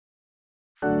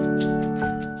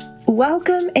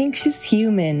Welcome, anxious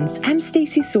humans. I'm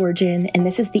Stacey Sorgen, and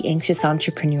this is the Anxious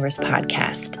Entrepreneurs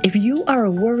Podcast. If you are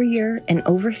a worrier, an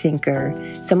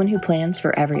overthinker, someone who plans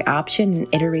for every option and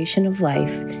iteration of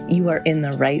life, you are in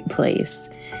the right place.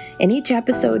 In each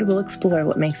episode, we'll explore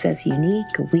what makes us unique,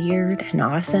 weird, and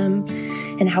awesome,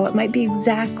 and how it might be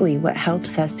exactly what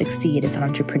helps us succeed as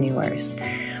entrepreneurs.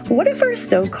 What if our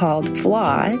so-called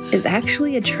flaw is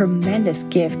actually a tremendous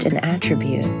gift and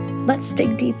attribute? Let's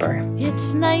dig deeper.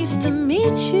 It's nice to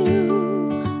meet you.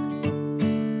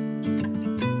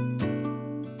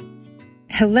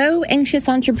 Hello, anxious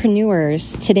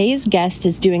entrepreneurs. Today's guest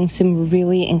is doing some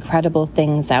really incredible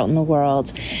things out in the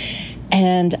world,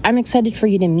 and I'm excited for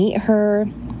you to meet her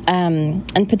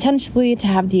and potentially to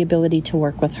have the ability to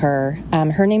work with her.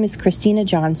 Her name is Kristina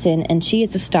Johnson, and she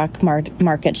is a stock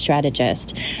market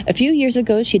strategist. A few years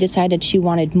ago, she decided she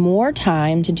wanted more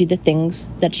time to do the things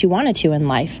that she wanted to in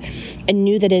life and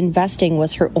knew that investing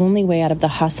was her only way out of the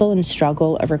hustle and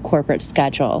struggle of her corporate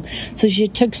schedule. So she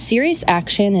took serious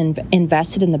action and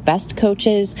invested in the best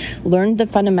coaches, learned the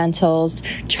fundamentals,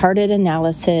 charted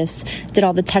analysis, did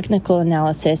all the technical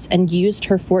analysis, and used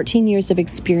her 14 years of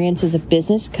experience as a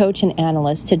business coach and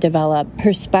analyst to develop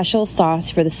her special sauce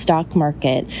for the stock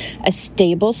market, a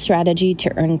stable strategy to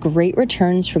earn great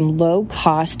returns from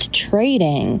low-cost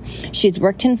trading. She's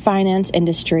worked in finance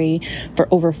industry for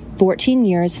over 14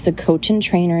 years as a coach and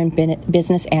trainer and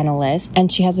business analyst, and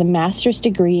she has a master's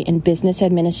degree in business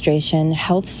administration,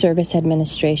 health service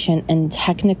administration, and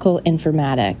technical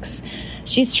informatics.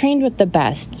 She's trained with the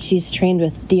best. She's trained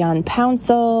with Dion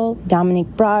Pouncil,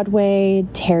 Dominique Broadway,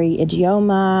 Terry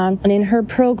Ijeoma. And in her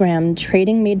program,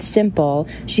 Trading Made Simple,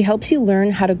 she helps you learn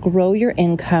how to grow your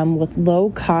income with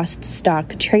low-cost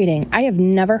stock trading. I have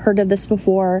never heard of this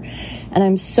before, and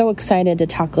I'm so excited to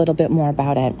talk a little bit more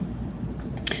about it.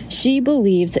 She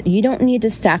believes that you don't need to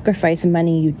sacrifice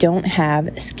money you don't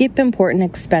have, skip important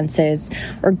expenses,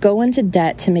 or go into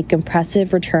debt to make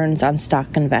impressive returns on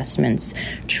stock investments.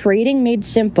 Trading Made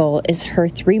Simple is her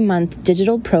 3-month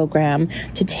digital program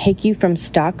to take you from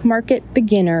stock market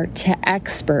beginner to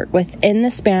expert within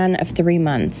the span of 3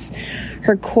 months.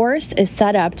 Her course is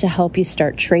set up to help you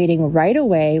start trading right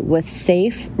away with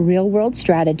safe, real-world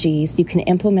strategies you can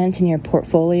implement in your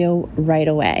portfolio right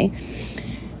away.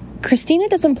 Kristina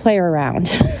doesn't play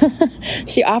around.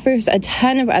 She offers a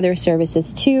ton of other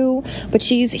services too, but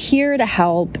she's here to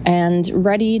help and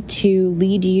ready to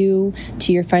lead you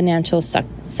to your financial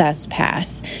success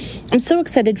path. I'm so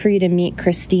excited for you to meet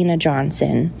Kristina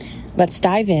Johnson. Let's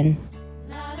dive in.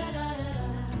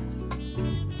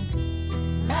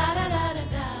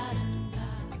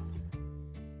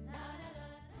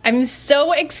 I'm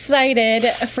so excited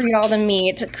for y'all to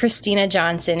meet Kristina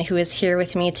Johnson, who is here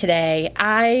with me today.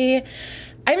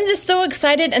 I'm just so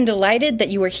excited and delighted that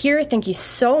you were here. Thank you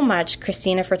so much,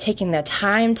 Kristina, for taking the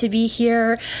time to be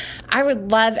here. I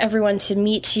would love everyone to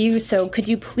meet you. So could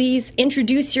you please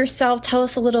introduce yourself? Tell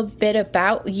us a little bit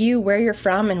about you, where you're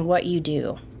from, and what you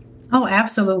do. Oh,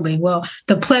 absolutely. Well,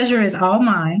 the pleasure is all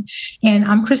mine. And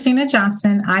I'm Kristina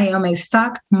Johnson. I am a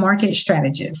stock market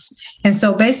strategist. And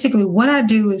so basically what I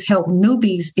do is help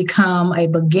newbies become a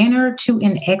beginner to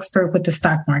an expert with the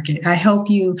stock market. I help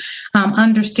you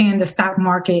understand the stock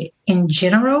market in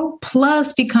general,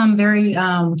 plus become very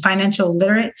financial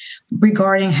literate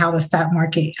regarding how the stock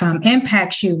market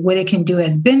impacts you, what it can do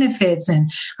as benefits,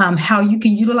 and how you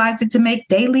can utilize it to make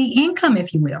daily income,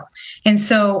 if you will. And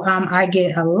so I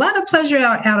get a lot of pleasure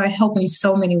out of helping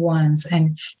so many ones.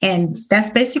 And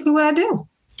that's basically what I do.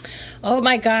 Oh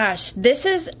my gosh. This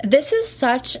is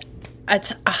such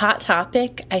a hot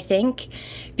topic, I think,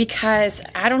 because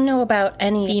I don't know about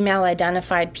any female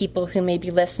identified people who may be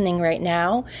listening right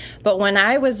now, but when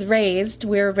I was raised,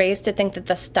 we were raised to think that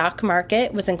the stock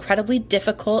market was incredibly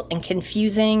difficult and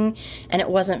confusing, and it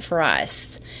wasn't for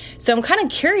us. So I'm kind of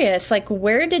curious, like,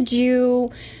 where did you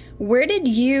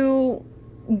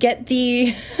get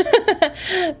the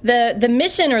the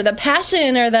mission or the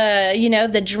passion or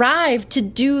the drive to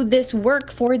do this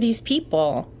work for these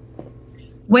people?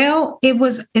 Well, it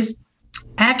was a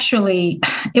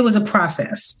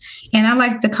process, and I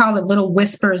like to call it little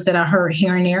whispers that I heard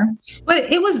here and there, but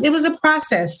it was a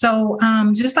process. So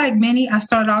just like many, I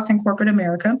started off in corporate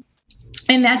America,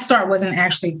 and that start wasn't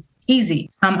actually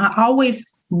easy. I always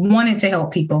wanted to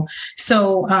help people.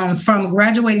 So from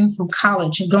graduating from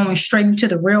college and going straight into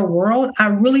the real world, I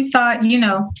really thought,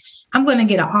 I'm going to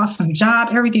get an awesome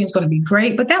job. Everything's going to be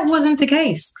great. But that wasn't the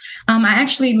case. I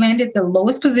actually landed the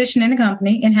lowest position in the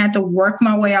company and had to work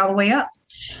my way all the way up.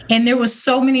 And there was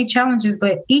so many challenges,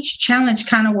 but each challenge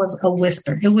kind of was a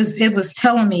whisper. It was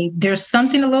telling me there's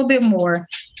something a little bit more,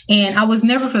 And I was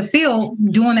never fulfilled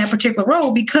doing that particular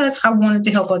role because I wanted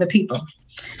to help other people.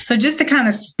 So just to kind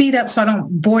of speed up so I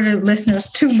don't bore the listeners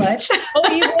too much.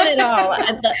 Oh, you want it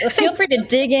all. Feel free to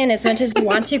dig in as much as you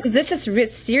want to, because this is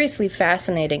seriously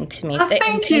fascinating to me. Oh,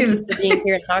 thank you for being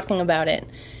here and talking about it.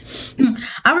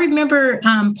 I remember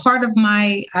part of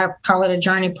my, I call it a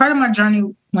journey, part of my journey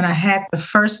when I had the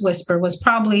first whisper was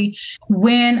probably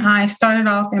when I started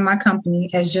off in my company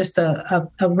as just a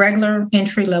regular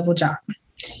entry-level job.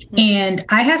 And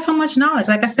I had so much knowledge.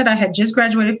 Like I said, I had just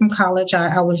graduated from college.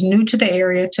 I was new to the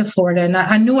area, to Florida, and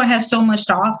I knew I had so much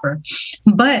to offer.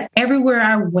 But everywhere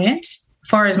I went, as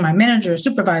far as my manager,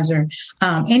 supervisor,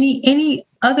 any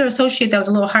other associate that was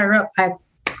a little higher up, I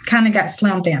kind of got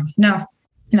slammed down. No,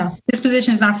 this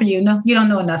position is not for you. No, you don't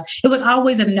know enough. It was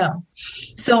always a no.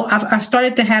 So I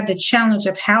started to have the challenge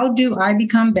of how do I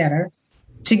become better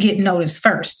to get noticed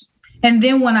first? And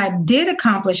then when I did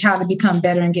accomplish how to become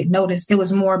better and get noticed, it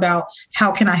was more about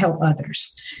how can I help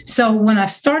others? So when I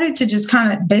started to just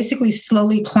kind of basically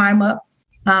slowly climb up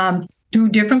through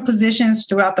different positions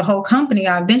throughout the whole company,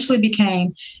 I eventually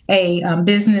became a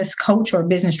business coach or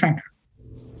business trainer.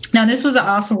 Now, this was an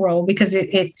awesome role because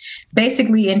it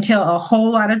basically entailed a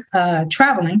whole lot of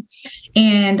traveling.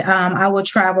 And I would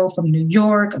travel from New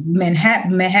York,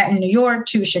 Manhattan, New York,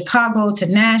 to Chicago, to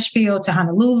Nashville, to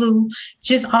Honolulu,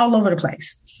 just all over the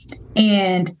place.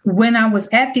 And when I was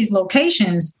at these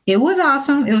locations, it was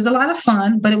awesome. It was a lot of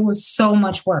fun, but it was so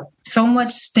much work, so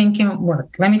much stinking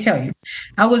work. Let me tell you,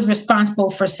 I was responsible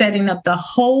for setting up the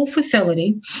whole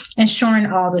facility, ensuring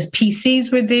all the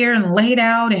PCs were there and laid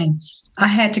out, and I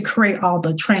had to create all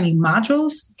the training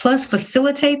modules, plus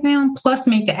facilitate them, plus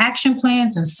make the action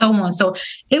plans and so on. So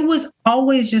it was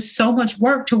always just so much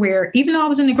work to where even though I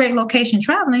was in a great location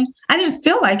traveling, I didn't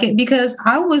feel like it because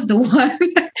I was the one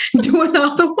doing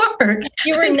all the work.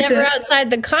 You were never outside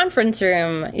the conference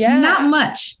room. Yeah. Not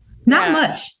much.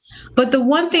 But the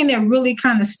one thing that really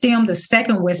kind of stemmed the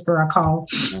second whisper I call,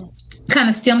 kind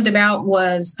of stemmed about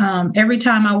was every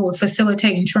time I would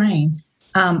facilitate and train.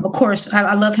 Of course,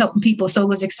 I love helping people. So it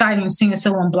was exciting seeing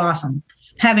someone blossom,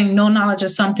 having no knowledge of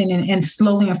something and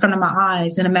slowly in front of my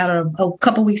eyes in a matter of a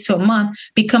couple of weeks to a month,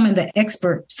 becoming the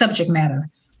expert subject matter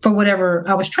for whatever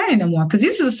I was training them on. Because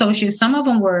these were associates. Some of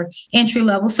them were entry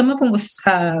level. Some of them was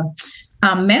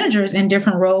managers in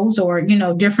different roles or,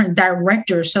 different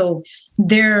directors. So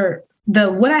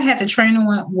what I had to train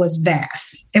on was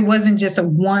vast. It wasn't just a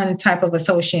one type of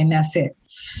associate and that's it.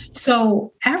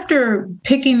 So after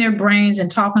picking their brains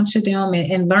and talking to them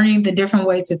and learning the different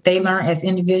ways that they learn as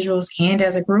individuals and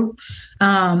as a group,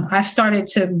 I started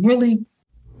to really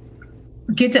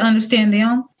get to understand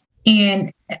them.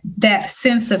 And that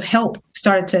sense of help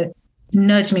started to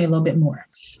nudge me a little bit more.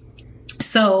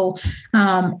 So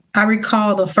I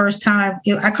recall the first time,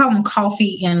 I call them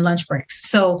coffee and lunch breaks.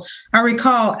 So I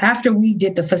recall after we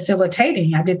did the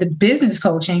facilitating, I did the business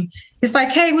coaching. It's like,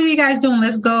 hey, what are you guys doing?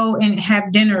 Let's go and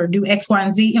have dinner or do X, Y,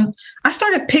 and Z. And I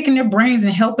started picking their brains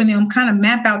and helping them kind of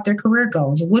map out their career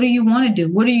goals. What do you want to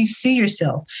do? What do you see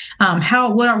yourself?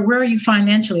 Where are you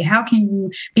financially? How can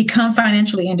you become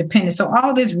financially independent? So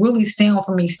all this really stemmed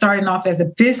from me starting off as a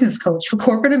business coach for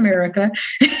corporate America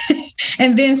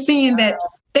and then seeing that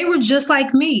they were just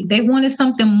like me. They wanted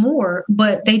something more,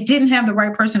 but they didn't have the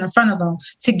right person in front of them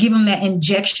to give them that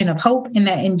injection of hope and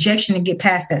that injection to get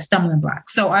past that stumbling block.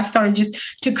 So I started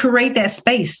just to create that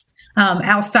space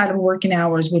outside of working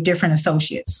hours with different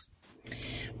associates.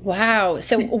 Wow.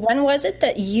 So when was it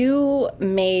that you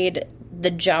made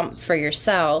the jump for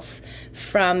yourself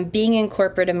from being in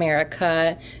corporate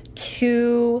America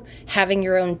to having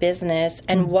your own business?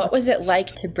 And what was it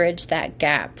like to bridge that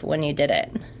gap when you did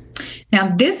it?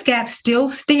 Now, this gap still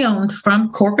stemmed from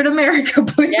corporate America.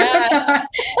 Yeah.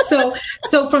 So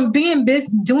from doing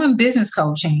business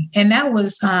coaching, and that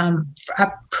was, I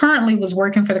currently was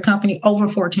working for the company over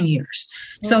 14 years.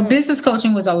 So business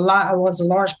coaching was a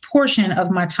large portion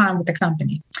of my time with the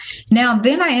company. Now,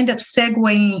 then I end up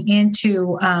segueing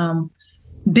into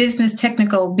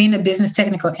being a business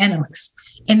technical analyst.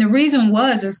 And the reason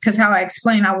is because how I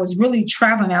explained, I was really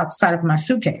traveling outside of my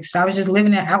suitcase. I was just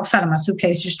living outside of my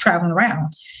suitcase, just traveling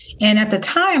around. And at the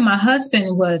time, my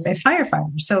husband was a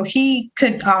firefighter. So he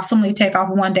could awesomely take off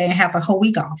one day and have a whole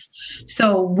week off.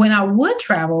 So when I would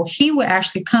travel, he would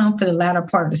actually come for the latter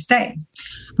part of the stay.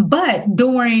 But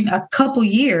during a couple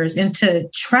years into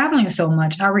traveling so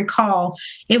much, I recall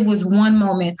it was one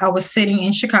moment I was sitting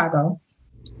in Chicago.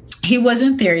 He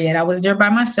wasn't there yet. I was there by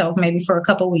myself, maybe for a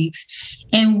couple of weeks.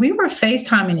 And we were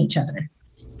FaceTiming each other.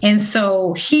 And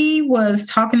so he was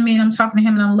talking to me and I'm talking to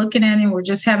him and I'm looking at him. We're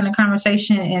just having a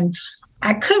conversation and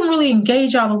I couldn't really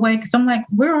engage all the way because I'm like,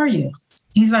 where are you?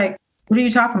 He's like, what are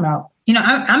you talking about?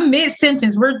 I'm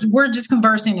mid-sentence. We're just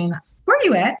conversing. And where are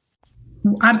you at?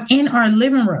 I'm in our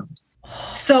living room.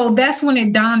 So that's when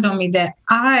it dawned on me that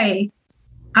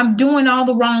I'm doing all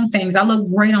the wrong things. I look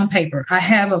great on paper. I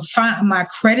have my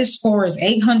credit score is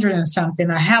 800 and something.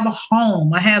 I have a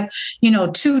home. I have,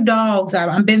 2 dogs.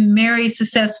 I've been married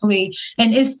successfully,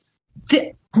 and it's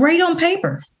great on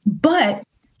paper. But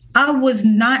I was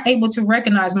not able to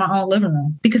recognize my own living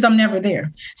room because I'm never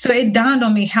there. So it dawned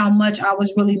on me how much I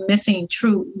was really missing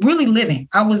really living.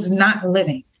 I was not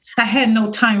living. I had no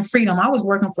time freedom. I was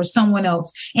working for someone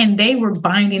else and they were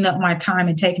binding up my time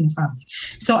and taking it from me.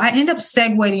 So I ended up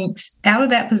segueing out of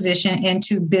that position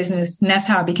into business. And that's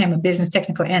how I became a business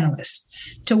technical analyst,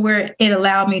 to where it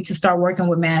allowed me to start working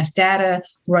with mass data,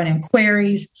 running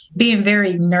queries, being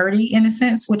very nerdy in a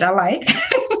sense, which I like.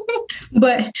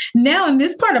 But now in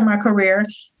this part of my career,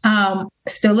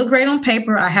 still look great on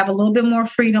paper. I have a little bit more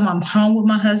freedom. I'm home with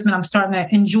my husband. I'm starting to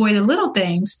enjoy the little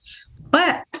things. But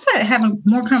I started having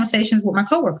more conversations with my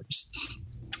coworkers.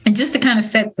 And just to kind of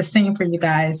set the scene for you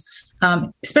guys,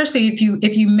 especially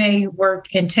if you may work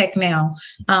in tech now,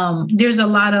 there's a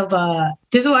lot of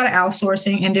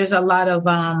outsourcing, and there's a lot of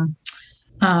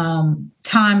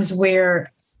times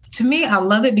where, to me, I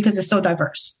love it because it's so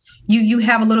diverse. You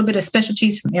have a little bit of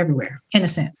specialties from everywhere, in a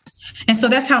sense. And so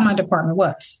that's how my department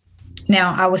was.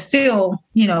 Now, I was still,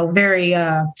 very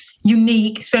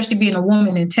unique, especially being a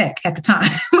woman in tech at the time.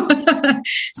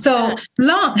 So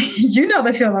long,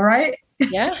 the feeling, right?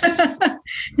 Yeah.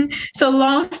 So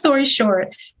long story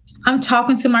short, I'm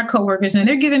talking to my coworkers and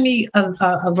they're giving me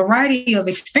a variety of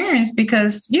experience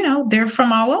because, they're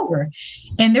from all over.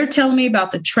 And they're telling me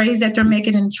about the trades that they're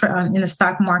making in the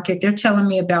stock market. They're telling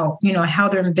me about, how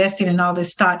they're investing in all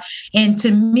this stock. And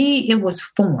to me, it was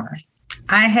foreign.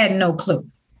 I had no clue.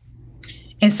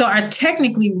 And so I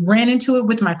technically ran into it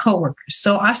with my coworkers.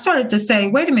 So I started to say,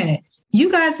 wait a minute, you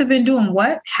guys have been doing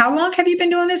what? How long have you been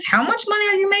doing this? How much money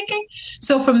are you making?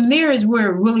 So from there is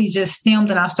where it really just stemmed,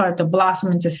 and I started to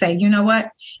blossom and to say, you know what?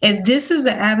 If this is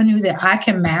an avenue that I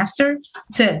can master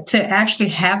to actually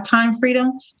have time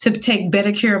freedom, to take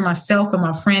better care of myself and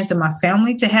my friends and my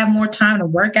family, to have more time to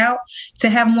work out, to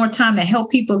have more time to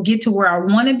help people get to where I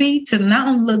want to be, to not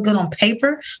only look good on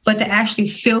paper, but to actually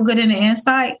feel good in the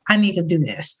inside, I need to do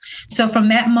this. So from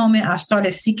that moment, I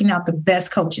started seeking out the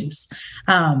best coaches.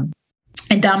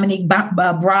 And Dominique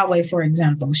Broadway, for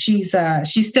example, she's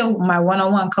still my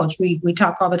one-on-one coach. We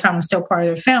talk all the time. I'm still part of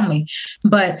their family.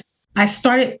 But I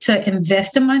started to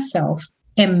invest in myself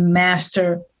and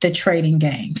master the trading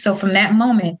game. So from that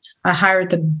moment, I hired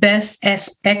the best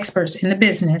experts in the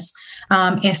business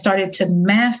and started to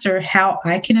master how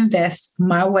I can invest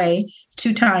my way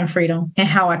to time freedom and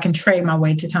how I can trade my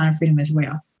way to time freedom as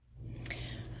well.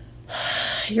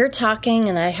 You're talking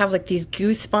and I have these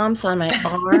goosebumps on my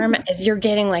arm as you're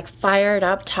getting fired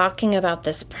up talking about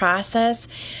this process.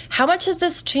 How much has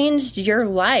this changed your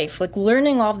life?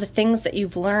 Learning all the things that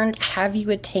you've learned, have you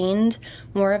attained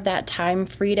more of that time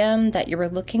freedom that you were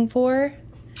looking for?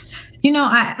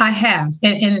 I have.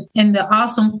 And the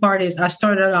awesome part is I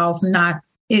started off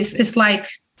it's like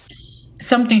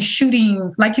something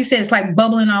shooting, like you said, it's like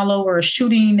bubbling all over, or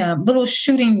shooting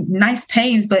nice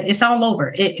pains, but it's all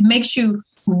over. It makes you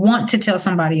want to tell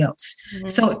somebody else. Mm-hmm.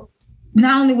 So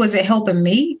not only was it helping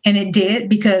me, and it did,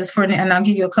 because and I'll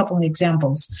give you a couple of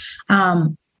examples.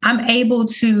 I'm able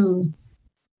to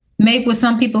make what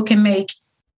some people can make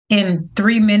in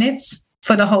 3 minutes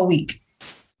for the whole week.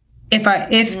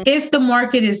 If the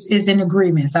market is in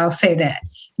agreements, I'll say that.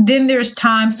 Then there's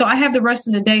time. So I have the rest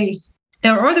of the day,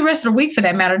 or the rest of the week for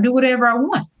that matter, do whatever I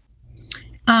want.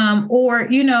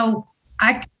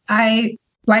 I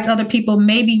like other people,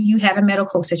 maybe you have a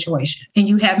medical situation and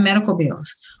you have medical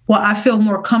bills. Well, I feel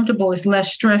more comfortable, it's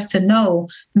less stress to know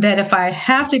that if I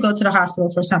have to go to the hospital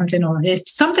for something, or if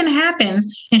something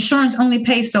happens, insurance only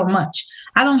pays so much.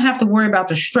 I don't have to worry about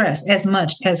the stress as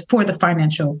much as for the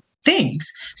financial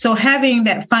things. So having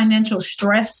that financial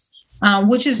stress,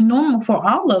 which is normal for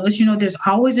all of us. There's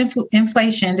always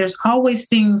inflation. There's always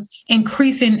things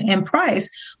increasing in price.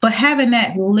 But having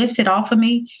that lifted off of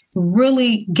me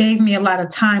really gave me a lot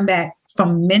of time back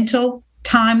from mental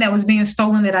time that was being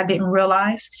stolen that I didn't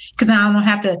realize, because now I don't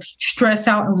have to stress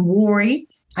out and worry.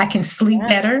 I can sleep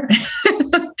better.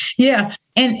 Yeah.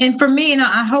 And for me,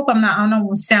 I hope I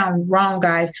don't sound wrong,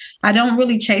 guys. I don't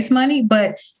really chase money,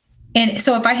 and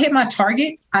so if I hit my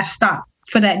target, I stop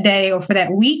for that day or for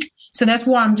that week. So that's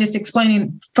why I'm just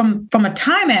explaining from a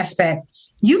time aspect.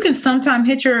 You can sometimes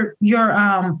hit your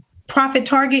profit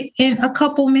target in a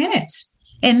couple minutes,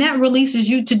 and that releases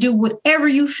you to do whatever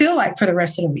you feel like for the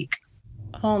rest of the week.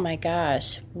 Oh my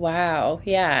gosh. Wow.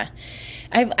 Yeah.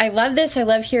 I love this. I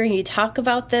love hearing you talk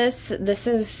about this. This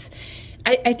is,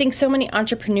 I think so many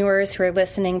entrepreneurs who are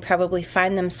listening probably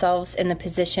find themselves in the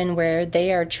position where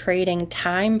they are trading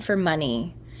time for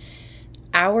money,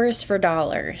 hours for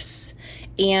dollars.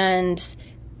 And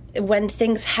when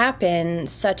things happen,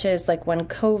 such as like when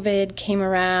COVID came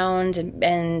around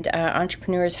and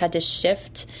entrepreneurs had to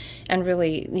shift and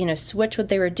really, switch what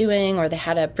they were doing, or they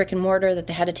had a brick and mortar that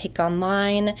they had to take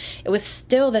online, it was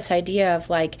still this idea of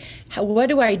like, what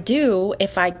do I do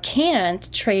if I can't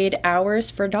trade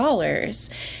hours for dollars?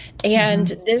 And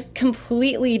this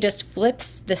completely just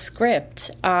flips the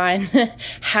script on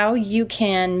how you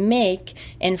can make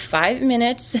in 5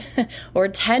 minutes or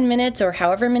 10 minutes or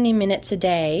however many minutes a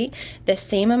day the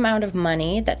same amount of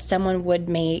money that someone would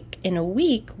make in a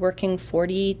week working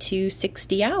 40 to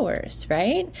 60 hours,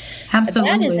 right?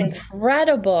 Absolutely. That is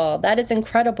incredible. That is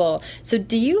incredible. So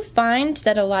do you find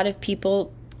that a lot of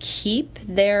people keep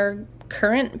their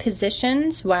current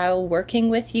positions while working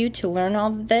with you to learn all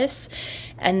of this,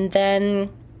 and then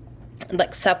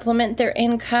like supplement their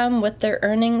income with their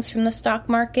earnings from the stock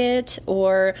market?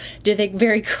 Or do they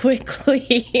very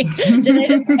quickly do they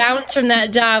just bounce from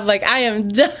that job like, I am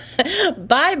done,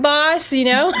 bye boss,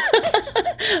 what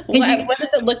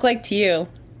does it look like to you?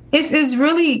 It's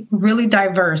really, really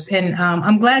diverse. And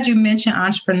I'm glad you mentioned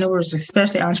entrepreneurs,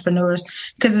 especially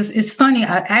entrepreneurs, because it's funny.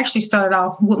 I actually started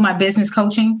off with my business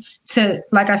coaching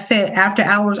like I said, after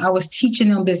hours, I was teaching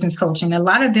them business coaching. A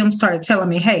lot of them started telling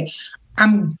me, hey,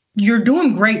 you're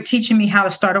doing great teaching me how to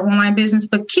start an online business,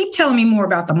 but keep telling me more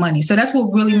about the money. So that's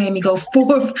what really made me go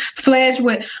full-fledged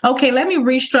with, okay, let me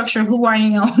restructure who I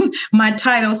am, my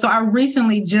title. So I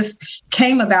recently just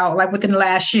came about, like within the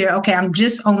last year, okay, I'm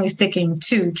just only sticking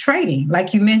to trading,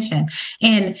 like you mentioned.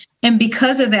 And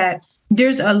because of that,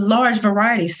 there's a large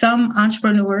variety. Some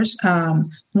entrepreneurs,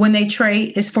 when they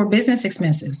trade, is for business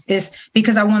expenses. It's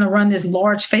because I want to run this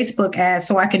large Facebook ad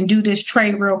so I can do this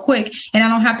trade real quick, and I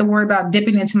don't have to worry about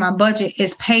dipping into my budget.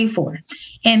 It's paid for.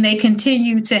 And they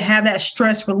continue to have that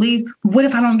stress relief. What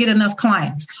if I don't get enough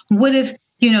clients? What if,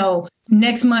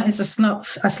 next month is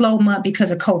a slow month because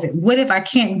of COVID? What if I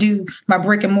can't do my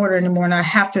brick and mortar anymore and I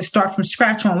have to start from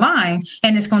scratch online,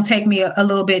 and it's going to take me a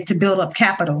little bit to build up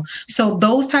capital? So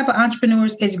those type of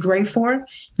entrepreneurs is great for.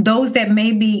 Those that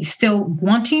may be still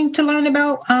wanting to learn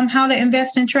about how to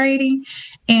invest in trading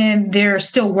and they're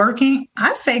still working,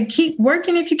 I say keep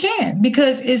working if you can,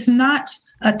 because it's not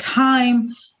a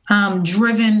time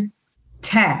driven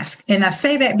task. And I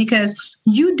say that because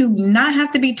you do not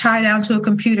have to be tied down to a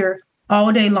computer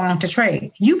all day long to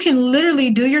trade. You can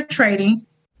literally do your trading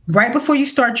right before you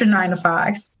start your 9 to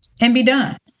 5 and be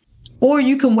done. Or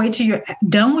you can wait till you're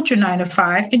done with your 9 to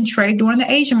 5 and trade during the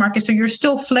Asian market. So you're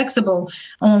still flexible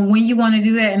on when you want to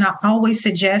do that. And I always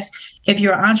suggest, if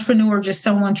you're an entrepreneur, just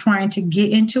someone trying to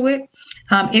get into it,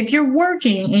 if you're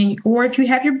working or if you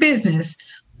have your business,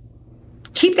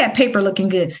 keep that paper looking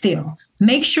good still.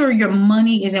 Make sure your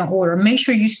money is in order. Make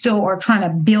sure you still are trying to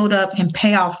build up and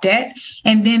pay off debt.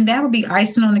 And then that will be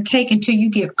icing on the cake until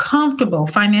you get comfortable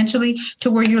financially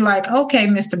to where you're like, okay,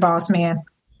 Mr. Boss Man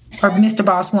or Mr.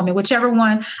 Boss Woman, whichever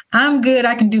one, I'm good.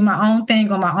 I can do my own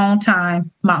thing on my own time,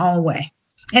 my own way.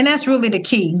 And that's really the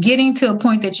key, getting to a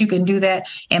point that you can do that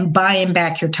and buying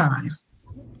back your time.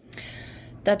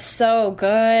 That's so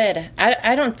good.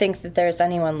 I don't think that there's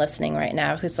anyone listening right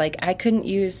now who's like, I couldn't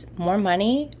use more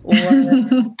money, or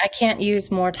I can't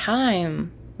use more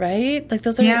time, right? Like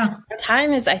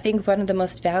time is, I think, one of the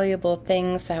most valuable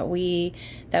things that we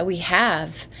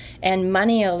have. And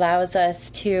money allows us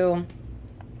to,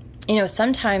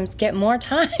 sometimes get more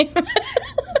time.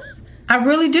 I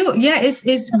really do. Yeah,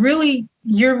 it's really,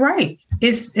 you're right.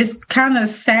 It's kind of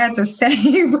sad to say,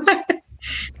 but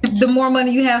the more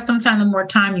money you have, sometimes the more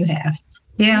time you have.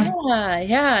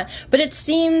 Yeah. But it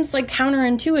seems like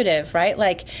counterintuitive, right?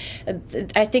 Like,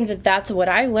 I think that's what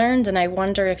I learned, and I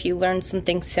wonder if you learned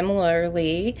something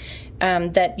similarly,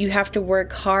 that you have to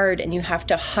work hard and you have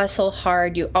to hustle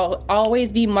hard. You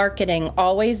always be marketing,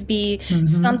 always be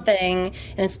something,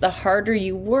 and it's the harder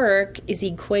you work is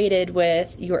equated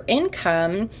with your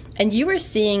income. And you were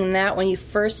seeing that when you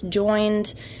first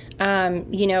joined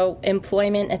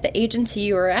employment at the agency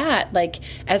you were at. Like,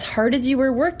 as hard as you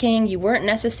were working, you weren't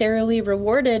necessarily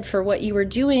rewarded for what you were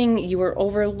doing. You were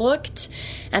overlooked.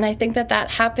 And I think that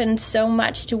happens so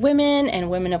much to women and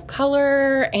women of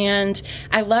color. And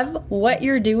I love what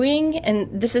you're doing. And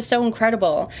this is so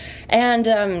incredible.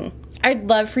 And, I'd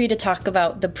love for you to talk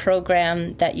about the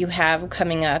program that you have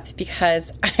coming up,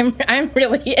 because I'm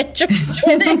really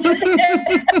interested in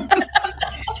it.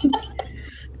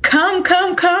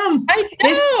 Come. I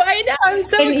know. I'm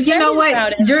so excited you know what?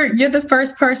 about it. You're the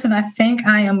first person I think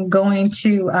I am going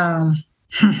to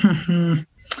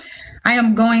I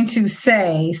am going to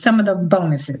say some of the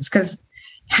bonuses, because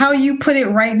how you put it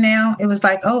right now, it was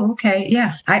like, oh, okay,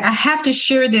 yeah, I have to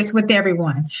share this with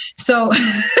everyone. So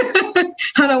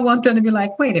I don't want them to be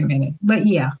like, wait a minute. But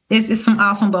yeah, it's some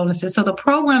awesome bonuses. So the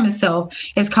program itself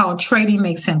is called Trading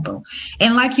Made Simple.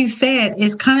 And like you said,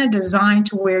 it's kind of designed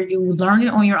to where you learn it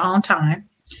on your own time.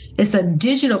 It's a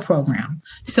digital program.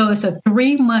 So it's a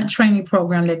 3-month training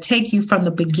program that take you from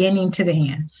the beginning to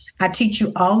the end. I teach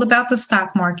you all about the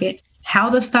stock market, how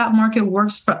the stock market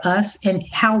works for us, and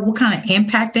what kind of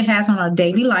impact it has on our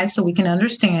daily life so we can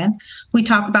understand. We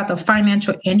talk about the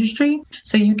financial industry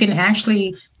so you can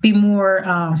actually be more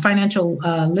financial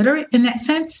literate in that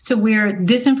sense, to where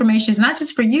this information is not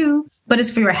just for you, but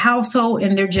it's for your household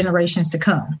and their generations to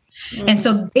come. Mm-hmm. And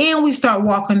so then we start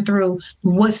walking through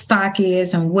what stock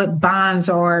is and what bonds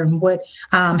are and what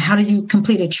how do you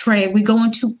complete a trade. We go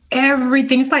into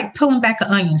everything. It's like peeling back an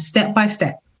onion step by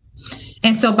step.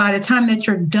 And so by the time that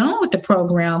you're done with the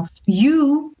program,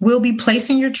 you will be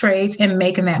placing your trades and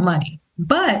making that money,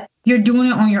 but you're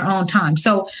doing it on your own time.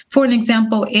 So for an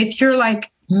example, if you're like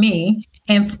me,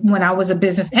 and when I was a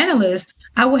business analyst,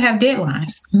 I would have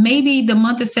deadlines. Maybe the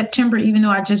month of September, even though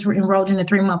I just enrolled in a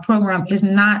 3-month program, is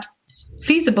not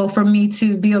feasible for me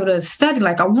to be able to study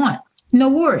like I want. No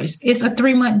worries. It's a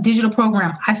 3-month digital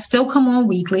program. I still come on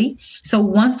weekly. So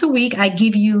once a week, I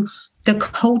give you the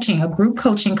coaching, a group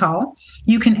coaching call.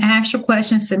 You can ask your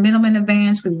questions, submit them in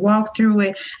advance. We walk through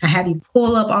it. I have you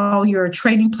pull up all your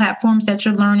trading platforms that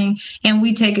you're learning, and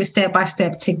we take it step by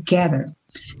step together.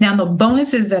 Now, the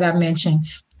bonuses that I mentioned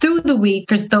through the week,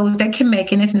 for those that can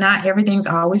make, and if not, everything's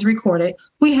always recorded,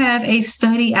 we have a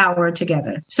study hour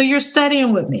together. So you're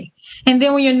studying with me. And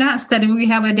then when you're not studying, we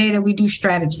have a day that we do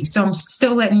strategy. So I'm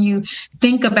still letting you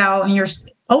think about, and you're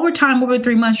over time, over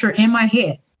 3 months, you're in my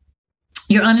head.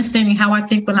 You're understanding how I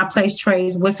think when I place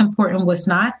trades, what's important, what's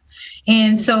not.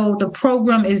 And so the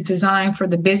program is designed for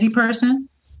the busy person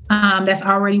that's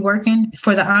already working,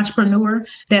 for the entrepreneur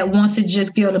that wants to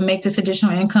just be able to make this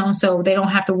additional income so they don't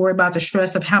have to worry about the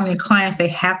stress of how many clients they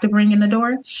have to bring in the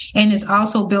door. And it's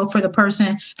also built for the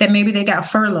person that maybe they got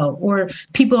furloughed, or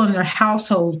people in their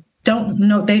household don't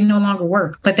know, they no longer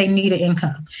work, but they need an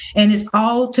income. And it's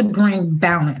all to bring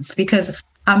balance, because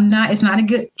it's not a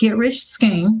good get rich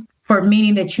scheme, for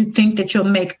meaning that you think that you'll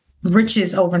make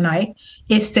riches overnight.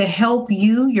 It's to help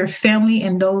you, your family,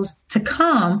 and those to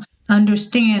come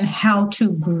understand how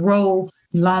to grow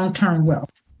long-term wealth.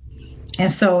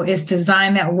 And so it's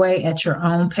designed that way at your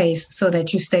own pace so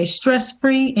that you stay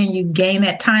stress-free and you gain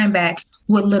that time back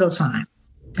with little time.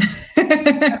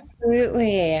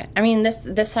 Absolutely. I mean,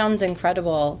 this sounds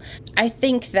incredible. I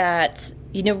think that,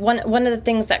 one of the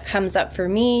things that comes up for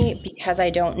me, because I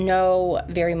don't know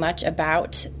very much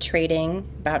about trading,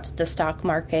 about the stock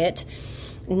market,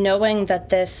 knowing that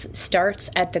this starts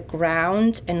at the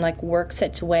ground and works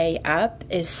its way up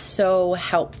is so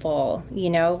helpful.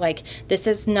 This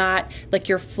is not like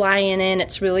you're flying in,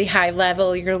 it's really high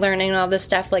level, you're learning all this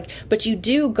stuff, but you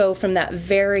do go from that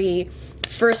very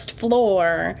first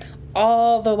floor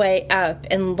all the way up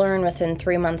and learn within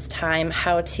 3 months' time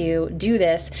how to do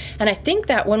this. And I think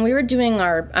that when we were doing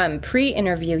our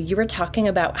pre-interview, you were talking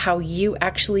about how you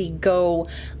actually go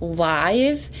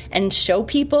live and show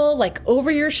people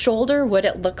over your shoulder what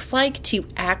it looks like to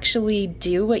actually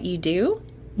do what you do.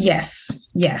 Yes.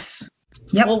 Yep.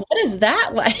 Well, what is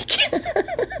that like?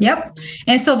 Yep.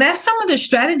 And so that's some of the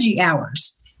strategy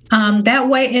hours. That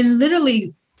way, and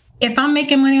literally, if I'm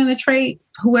making money on the trade,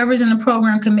 whoever's in the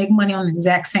program can make money on the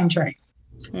exact same trade.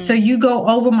 Mm-hmm. So you go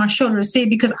over my shoulder to see it,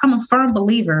 because I'm a firm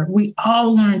believer. We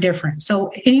all learn different.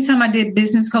 So anytime I did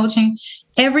business coaching,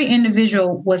 every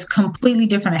individual was completely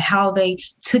different in how they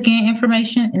took in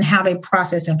information and how they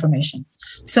process information.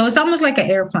 So it's almost like an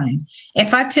airplane.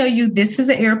 If I tell you this is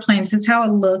an airplane, this is how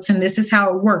it looks, and this is how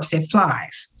it works, it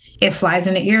flies. It flies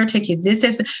in the air, take you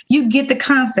you get the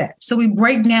concept. So we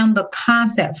break down the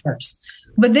concept first.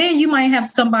 But then you might have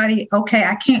somebody, okay,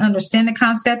 I can't understand the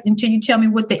concept until you tell me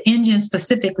what the engine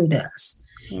specifically does.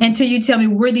 Mm-hmm. Until you tell me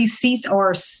where these seats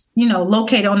are,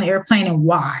 located on the airplane and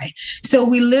why. So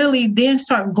we literally then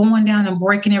start going down and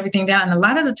breaking everything down. And a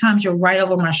lot of the times you're right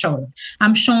over my shoulder.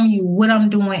 I'm showing you what I'm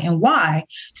doing and why,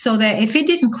 so that if it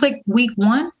didn't click week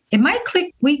 1, it might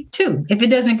click week 2. If it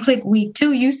doesn't click week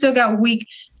 2, you still got week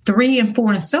 3 and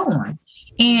 4 and so on.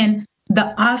 And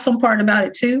the awesome part about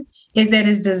it too is that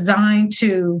it's designed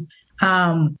to,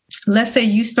 let's say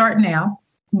you start now,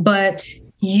 but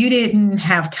you didn't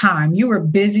have time. You were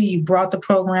busy. You brought the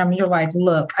program. You're like,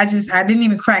 look, I didn't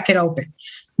even crack it open.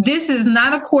 This is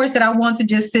not a course that I want to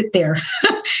just sit there.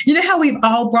 You know how we've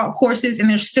all brought courses and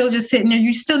they're still just sitting there.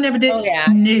 You still never did. Oh, yeah.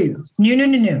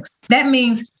 No. That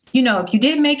means, if you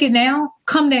didn't make it now,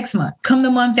 come next month, come the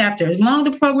month after. As long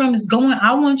as the program is going,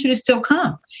 I want you to still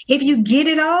come. If you get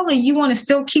it all and you want to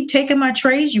still keep taking my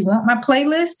trades, you want my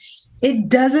playlist, it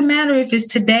doesn't matter if it's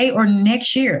today or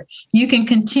next year. You can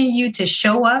continue to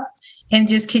show up and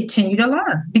just continue to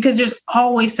learn because there's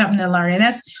always something to learn. And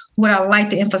that's what I like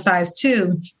to emphasize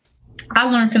too. I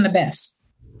learn from the best.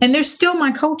 And they're still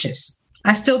my coaches.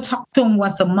 I still talk to them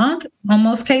once a month on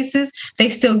most cases. They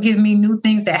still give me new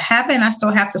things that happen. I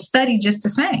still have to study just the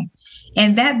same.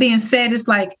 And that being said, it's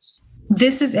like,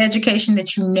 this is education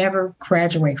that you never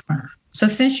graduate from. So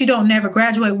since you don't never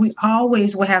graduate, we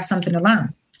always will have something to learn.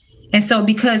 And so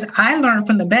because I learned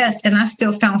from the best and I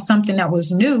still found something that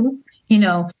was new,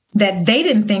 that they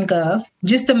didn't think of,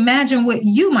 just imagine what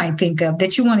you might think of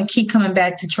that you want to keep coming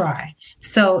back to try.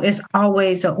 So it's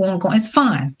always it's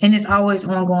fun and it's always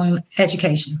ongoing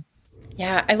education.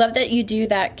 Yeah, I love that you do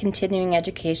that continuing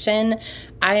education.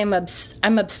 I'm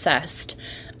obsessed.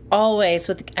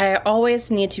 I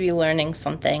always need to be learning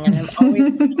something, and I'm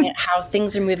always looking at how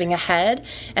things are moving ahead.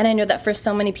 And I know that for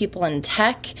so many people in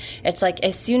tech, it's like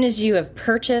as soon as you have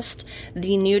purchased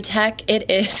the new tech,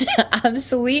 it is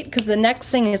obsolete because the next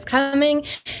thing is coming.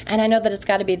 And I know that it's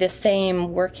got to be the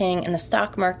same working in the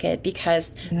stock market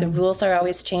because the rules are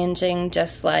always changing,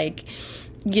 just like,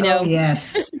 Oh,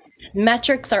 yes.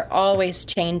 Metrics are always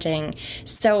changing.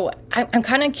 So I'm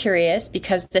kind of curious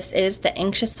because this is the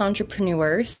Anxious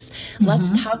Entrepreneurs. Mm-hmm.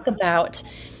 Let's talk about,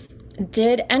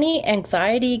 did any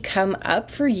anxiety come up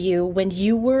for you when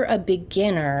you were a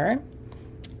beginner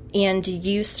and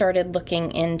you started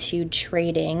looking into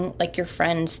trading like your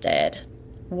friends did?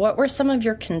 What were some of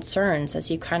your concerns as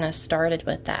you kind of started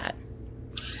with that?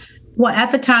 Well,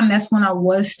 at the time, that's when I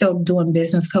was still doing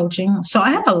business coaching. So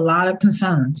I have a lot of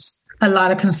concerns.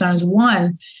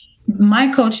 One,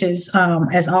 my coaches,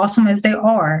 as awesome as they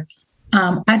are,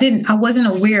 I wasn't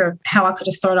aware of how I could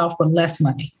have started off with less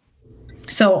money.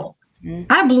 So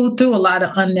I blew through a lot of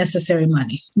unnecessary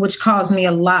money, which caused me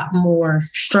a lot more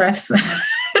stress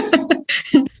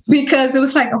because it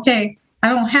was like, okay, I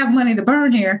don't have money to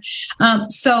burn here.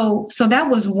 So that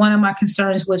was one of my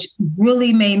concerns, which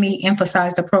really made me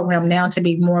emphasize the program now to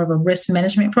be more of a risk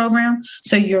management program.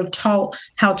 So you're taught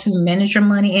how to manage your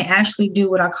money and actually do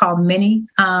what I call mini.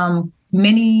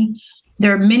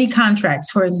 There are many contracts.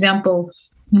 For example,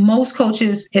 most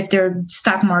coaches, if they're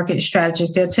stock market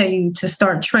strategists, they'll tell you to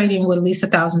start trading with at least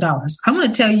 $1,000. I'm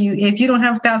going to tell you, if you don't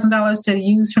have $1,000 to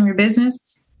use from your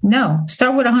business, no,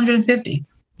 start with $150.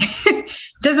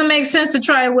 Doesn't make sense to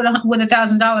try it with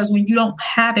 $1,000 when you don't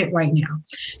have it right now.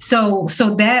 So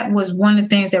that was one of the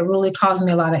things that really caused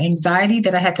me a lot of anxiety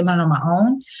that I had to learn on my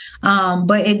own.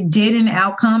 But it did an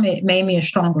outcome. It made me a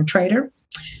stronger trader.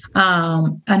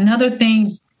 Another thing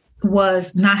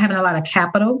was not having a lot of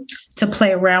capital to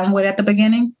play around with at the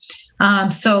beginning.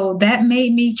 So that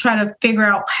made me try to figure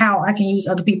out how I can use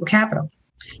other people's capital.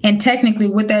 And technically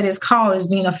what that is called is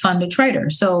being a funded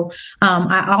trader. So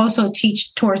I also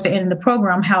teach towards the end of the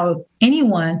program how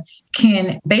anyone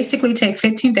can basically take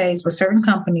 15 days with certain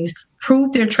companies,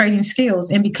 prove their trading skills,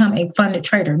 and become a funded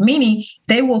trader, meaning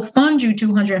they will fund you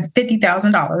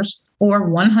 $250,000 or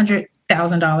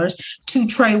 $100,000 to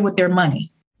trade with their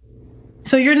money.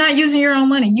 So you're not using your own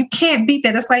money. You can't beat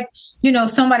that. That's like,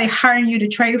 somebody hiring you to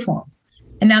trade for them.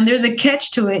 And now there's a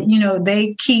catch to it.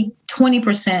 They keep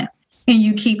 20%. And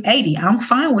you keep 80. I'm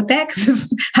fine with that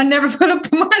because I never put up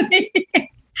the money.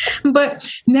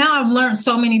 But now I've learned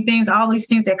so many things, all these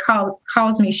things that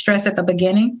caused me stress at the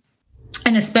beginning.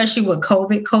 And especially with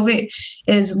COVID. COVID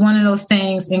is one of those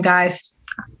things. And guys,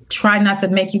 try not to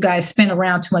make you guys spin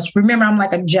around too much. Remember, I'm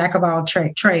like a jack of all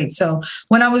trades. So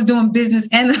when I was doing business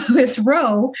analyst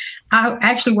role, I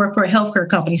actually worked for a healthcare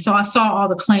company. So I saw all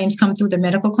the claims come through, the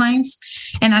medical claims.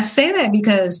 And I say that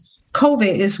because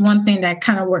COVID is one thing that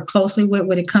kind of work closely with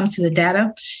when it comes to the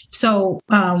data. So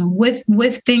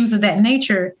with things of that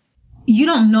nature, you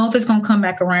don't know if it's going to come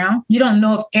back around. You don't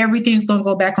know if everything's going to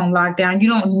go back on lockdown. You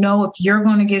don't know if you're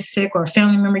going to get sick or a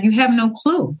family member. You have no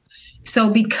clue. So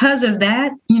because of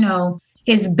that,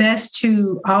 it's best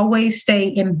to always stay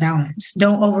in balance.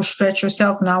 Don't overstretch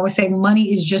yourself. And I always say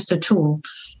money is just a tool.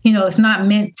 It's not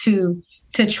meant to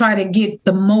try to get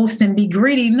the most and be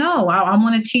greedy. No, I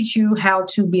want to teach you how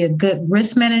to be a good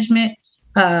risk management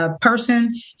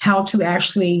person, how to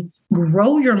actually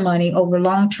grow your money over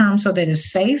long term so that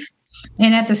it's safe.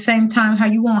 And at the same time, how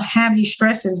you won't have these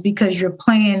stresses because you're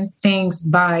playing things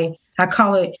by I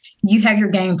call it, you have your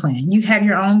game plan. You have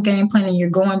your own game plan and you're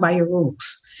going by your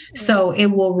rules. So it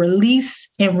will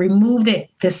release and remove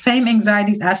the same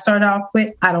anxieties I start off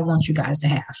with. I don't want you guys to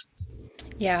have.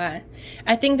 Yeah,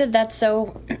 I think that's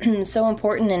so so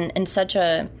important and such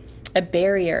a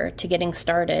barrier to getting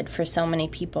started for so many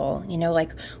people. You know,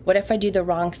 like, what if I do the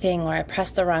wrong thing, or I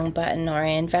press the wrong button, or I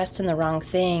invest in the wrong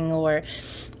thing, or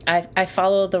I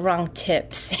follow the wrong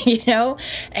tips, you know?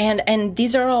 And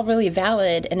these are all really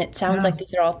valid, and it sounds like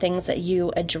these are all things that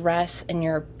you address in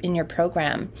your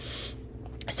program.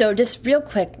 So just real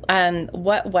quick,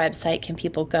 what website can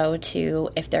people go to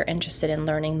if they're interested in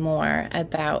learning more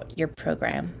about your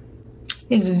program?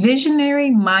 It's Visionary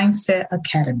Mindset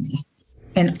Academy.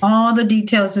 And all the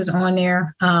details is on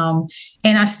there.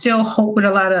 And I still help with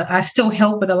a lot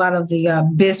of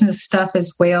the business stuff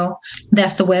as well.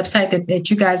 That's the website that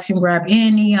you guys can grab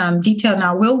any detail.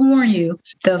 Now, I will warn you,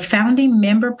 the founding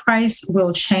member price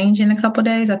will change in a couple of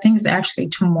days. I think it's actually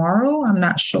tomorrow. I'm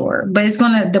not sure, but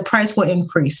the price will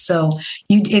increase. So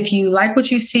if you like what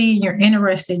you see and you're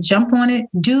interested, jump on it.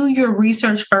 Do your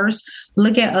research first.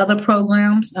 Look at other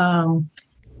programs.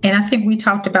 And I think we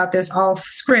talked about this off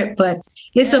script, but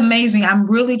it's amazing. I'm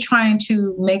really trying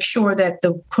to make sure that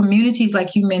the communities,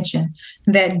 like you mentioned,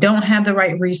 that don't have the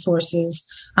right resources,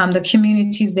 the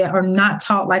communities that are not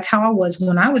taught like how I was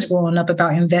when I was growing up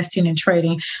about investing and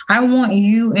trading, I want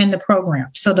you in the program.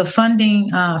 So the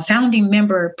founding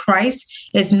member price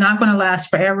is not going to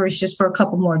last forever. It's just for a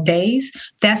couple more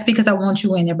days. That's because I want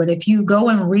you in there. But if you go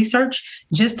and research,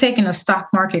 just taking a stock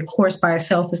market course by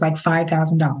itself is like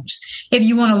 $5,000. If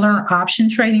you want to learn option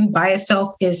trading by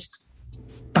itself is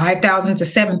 $5,000 to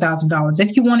 $7,000.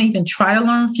 If you want to even try to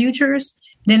learn futures,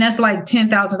 then that's like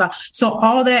 $10,000. So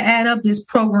all that add up, this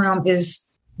program is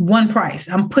one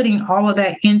price. I'm putting all of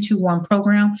that into one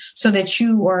program so that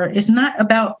it's not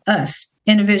about us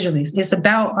individually. It's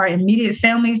about our immediate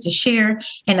families to share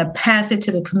and to pass it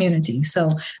to the community. So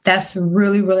that's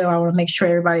really, really what I want to make sure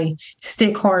everybody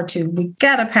stick hard to. We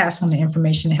got to pass on the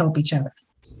information to help each other.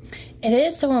 It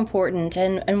is so important.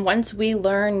 And once we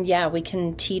learn, we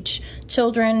can teach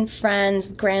children,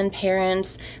 friends,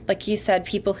 grandparents, like you said,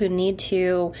 people who need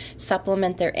to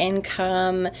supplement their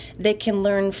income. They can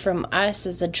learn from us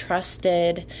as a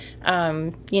trusted,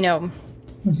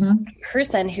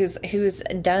 person who's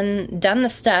done the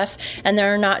stuff, and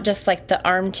they're not just like the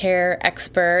armchair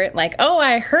expert, like, oh,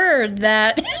 I heard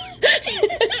that.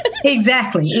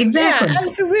 Exactly. Yeah,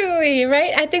 absolutely.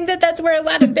 Right. I think that's where a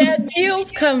lot of bad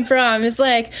deals come from. It's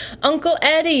like Uncle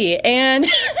Eddie and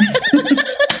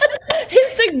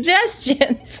his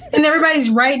suggestions. And everybody's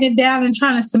writing it down and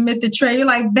trying to submit the trade. You're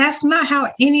like, that's not how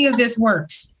any of this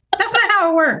works. That's not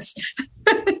how it works.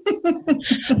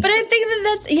 But I think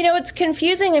that's, it's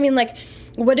confusing. I mean, like,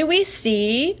 what do we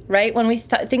see, right, when we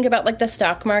think about, like, the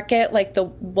stock market, like the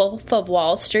Wolf of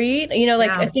Wall Street?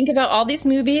 I think about all these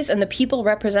movies and the people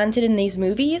represented in these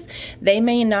movies. They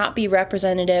may not be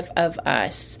representative of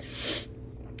us.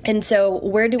 And so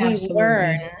where do we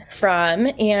learn from,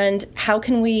 and how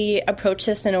can we approach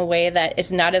this in a way that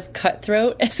is not as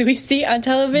cutthroat as we see on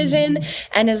television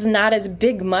and is not as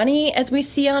big money as we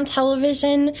see on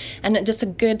television, and just a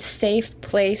good, safe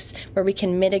place where we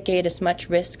can mitigate as much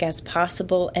risk as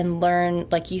possible and learn,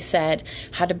 like you said,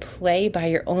 how to play by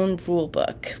your own rule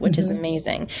book, which is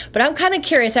amazing. But I'm kind of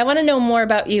curious. I want to know more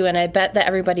about you, and I bet that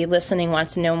everybody listening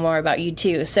wants to know more about you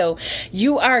too. So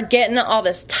you are getting all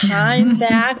this time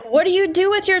back. What do you do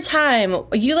with your time?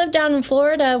 You live down in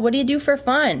Florida. What do you do for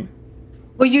fun?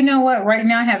 Well, you know what? Right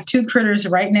now I have two critters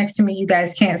right next to me you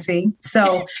guys can't see.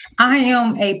 So I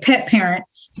am a pet parent.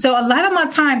 So a lot of my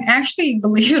time, actually,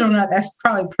 believe it or not, that's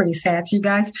probably pretty sad to you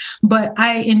guys, but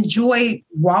I enjoy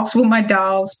walks with my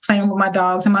dogs, playing with my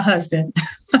dogs, and my husband.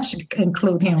 I should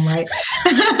include him, right?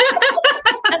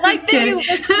 I like that you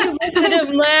looked at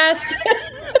him last.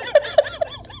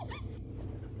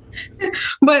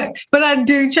 But I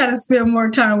do try to spend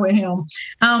more time with him.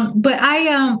 But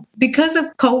I, because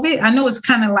of COVID, I know it's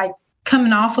kind of like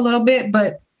coming off a little bit,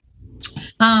 but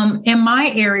in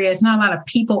my area, it's not a lot of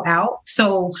people out.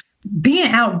 So being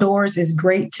outdoors is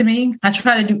great to me. I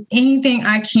try to do anything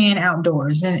I can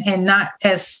outdoors and not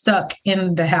as stuck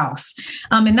in the house.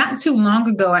 And not too long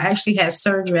ago, I actually had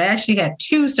surgery. I actually had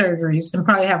 2 surgeries and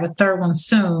probably have a third one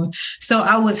soon. So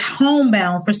I was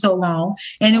homebound for so long,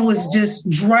 and it was just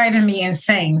driving me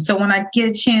insane. So when I get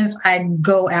a chance, I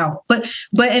go out. But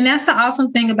and that's the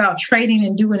awesome thing about trading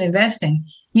and doing investing.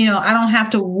 I don't have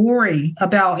to worry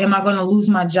about, am I going to lose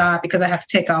my job because I have to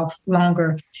take off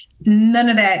longer? None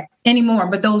of that anymore,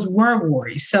 but those were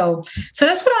worries. So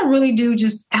that's what I really do.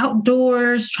 Just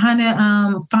outdoors, trying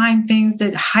to find things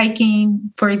that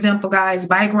hiking, for example, guys,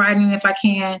 bike riding if I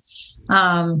can.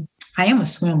 I am a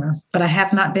swimmer, but I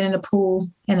have not been in a pool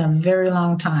in a very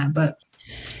long time. But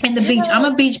in the beach, I'm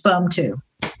a beach bum too.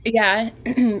 Yeah,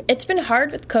 it's been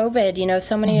hard with COVID.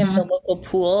 So many of the local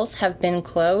pools have been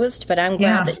closed, but I'm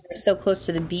glad that you're so close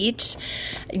to the beach.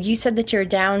 You said that you're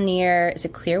down near, is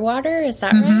it Clearwater? Is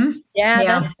that right? Yeah,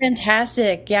 that's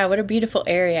fantastic. Yeah, what a beautiful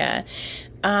area.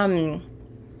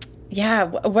 Yeah,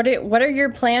 what are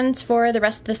your plans for the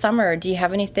rest of the summer? Do you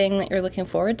have anything that you're looking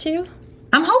forward to?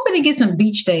 I'm hoping to get some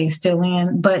beach days still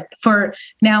in, but for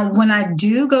now, when I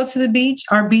do go to the beach,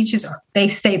 our beaches, they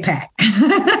stay packed.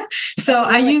 So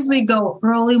I usually go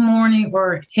early morning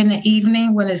or in the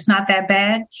evening when it's not that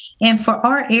bad. And for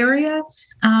our area,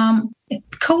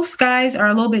 coast guys are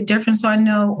a little bit different. So I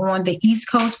know on the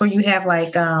East Coast where you have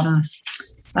like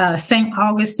St.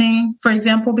 Augustine, for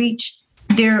example, beach,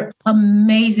 they're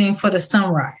amazing for the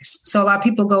sunrise. So a lot of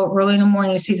people go early in the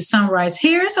morning to see the sunrise.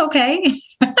 Here it's okay.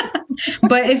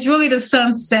 But it's really the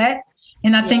sunset.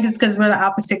 And I think it's because we're the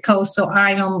opposite coast. So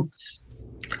I am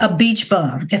a beach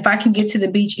bum. If I can get to the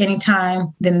beach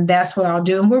anytime, then that's what I'll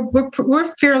do. And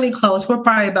we're fairly close. We're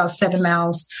probably about 7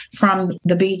 miles from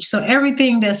the beach. So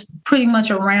everything that's pretty much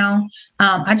around,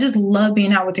 I just love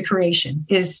being out with the creation.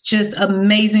 It's just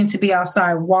amazing to be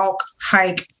outside, walk,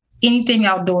 hike, anything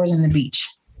outdoors in the beach.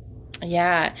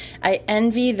 Yeah, I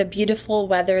envy the beautiful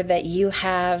weather that you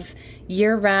have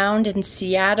year round in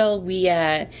Seattle.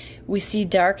 We see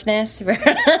darkness,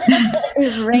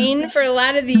 rain for a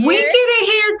lot of the year. We get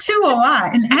it here too a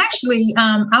lot. And actually,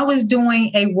 I was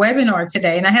doing a webinar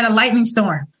today and I had a lightning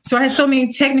storm. So I had so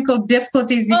many technical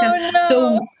difficulties because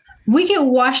so we get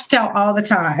washed out all the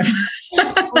time.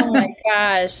 Oh my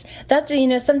gosh. That's,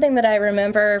 something that I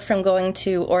remember from going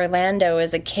to Orlando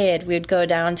as a kid. We would go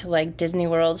down to like Disney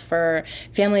World for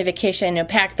family vacation,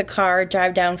 pack the car,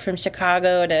 drive down from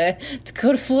Chicago to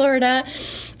go to Florida.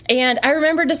 And I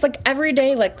remember just like every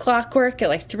day, like clockwork at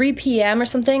like 3 p.m. or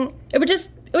something, it would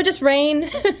just rain.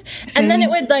 And then it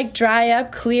would like dry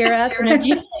up, clear up.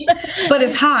 But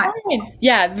it's hot.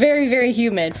 Yeah, very, very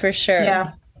humid for sure.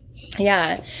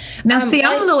 Yeah. Now, see,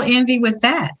 I'm a little envy with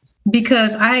that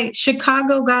because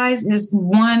Chicago, guys, is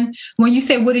one. When you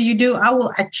say, what do you do?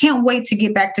 I can't wait to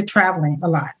get back to traveling a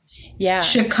lot. Yeah.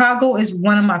 Chicago is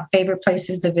one of my favorite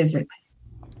places to visit.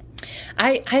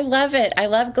 I love it. I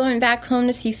love going back home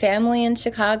to see family in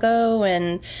Chicago.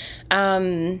 And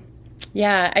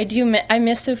yeah, I do. I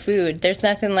miss the food. There's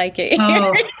nothing like it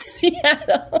here in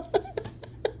Seattle.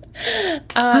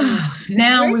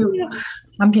 Now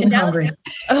I'm getting hungry.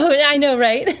 Oh, I know,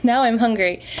 right? Now I'm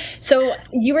hungry. So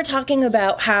you were talking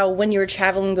about how when you were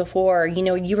traveling before,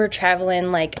 you were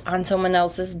traveling like on someone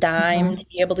else's dime to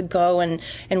be able to go and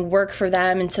work for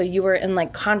them. And so you were in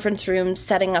like conference rooms,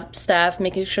 setting up stuff,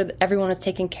 making sure that everyone was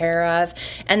taken care of.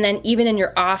 And then even in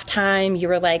your off time, you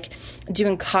were like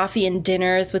doing coffee and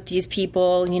dinners with these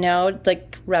people,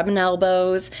 like rubbing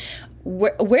elbows.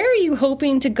 Where are you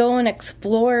hoping to go and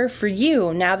explore for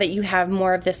you now that you have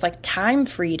more of this like time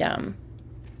freedom?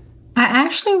 I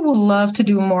actually would love to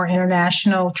do more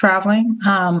international traveling.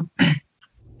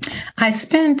 I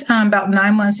spent about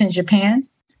 9 months in Japan.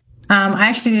 I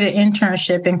actually did an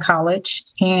internship in college,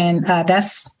 and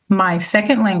that's my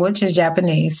second language is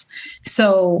Japanese.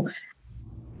 So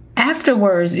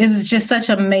afterwards, it was just such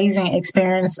an amazing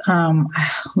experience.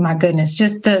 My goodness,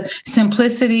 just the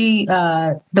simplicity,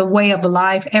 the way of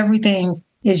life, everything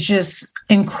is just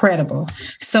incredible.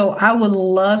 So I would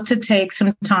love to take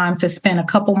some time to spend a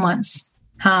couple months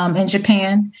in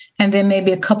Japan and then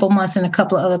maybe a couple months in a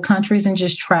couple of other countries and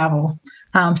just travel.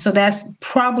 So that's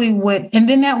probably and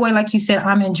then that way, like you said,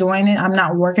 I'm enjoying it. I'm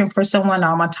not working for someone.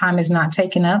 All my time is not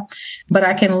taken up, but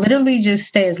I can literally just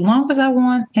stay as long as I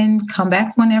want and come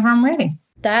back whenever I'm ready.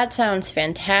 That sounds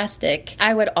fantastic.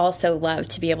 I would also love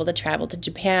to be able to travel to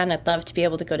Japan. I'd love to be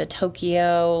able to go to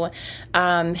Tokyo.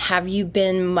 Have you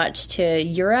been much to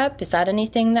Europe? Is that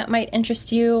anything that might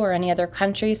interest you or any other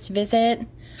countries to visit?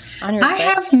 I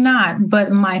have not,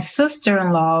 but my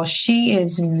sister-in-law, she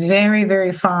is very,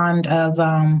 very fond of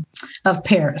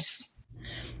Paris.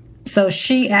 So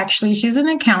she's an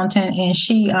accountant, and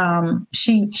she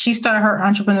started her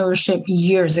entrepreneurship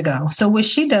years ago. So what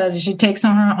she does is she takes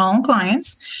on her own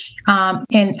clients,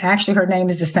 and actually her name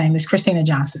is the same as Kristina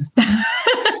Johnson.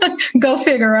 Go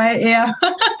figure, right? Yeah.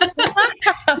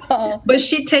 But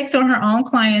she takes on her own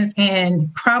clients,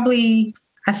 and probably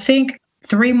I think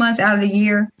 3 months out of the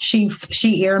year, she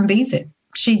Airbnbs it.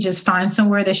 she just finds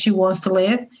somewhere that she wants to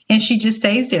live and she just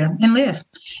stays there and live.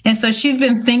 And so she's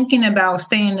been thinking about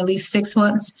staying at least 6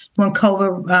 months when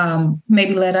COVID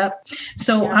maybe let up.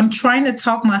 So I'm trying to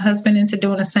talk my husband into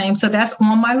doing the same. So that's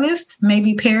on my list,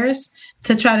 maybe Paris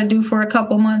to try to do for a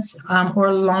couple months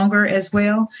or longer as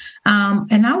well.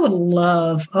 And I would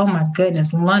love, oh my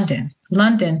goodness, London.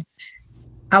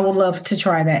 I would love to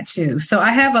try that too. So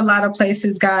I have a lot of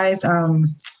places, guys.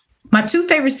 My 2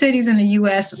 favorite cities in the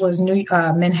U.S. was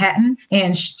Manhattan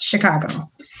and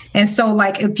Chicago. And so,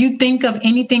 like, if you think of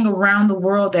anything around the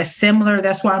world that's similar,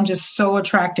 that's why I'm just so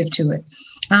attractive to it.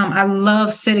 I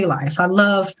love city life. I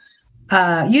love,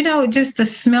 just the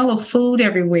smell of food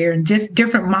everywhere and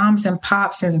different moms and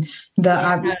pops and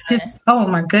oh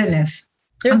my goodness.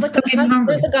 There's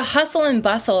like a hustle and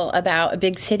bustle about a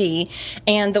big city.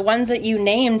 And the ones that you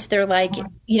named, they're like,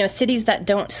 cities that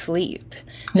don't sleep.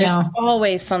 There's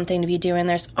always something to be doing.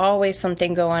 There's always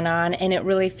something going on. And it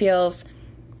really feels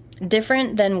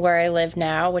different than where I live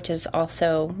now, which is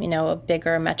also, a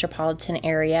bigger metropolitan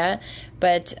area.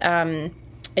 But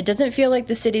it doesn't feel like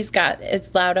the city's got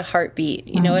as loud a heartbeat.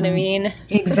 You know what I mean?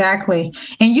 Exactly.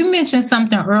 And you mentioned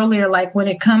something earlier, like when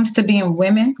it comes to being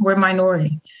women, we're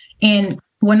minority. And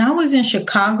when I was in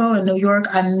Chicago and New York,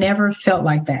 I never felt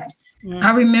like that.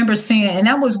 I remember seeing, and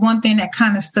that was one thing that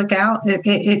kind of stuck out.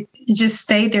 It just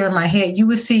stayed there in my head. You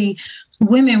would see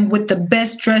women with the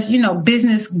best dress,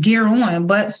 business gear on,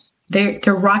 but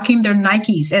they're rocking their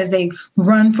Nikes as they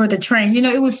run for the train.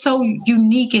 It was so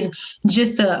unique and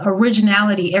just the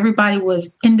originality. Everybody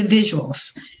was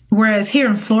individuals. Whereas here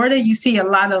in Florida, you see a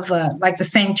lot of like the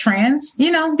same trends,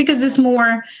 because it's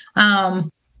more,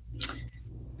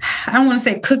 I don't want to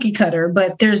say cookie cutter,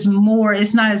 but there's more.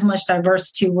 It's not as much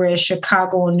diversity. Whereas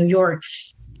Chicago and New York,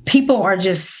 people are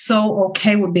just so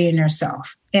okay with being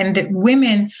themselves. And the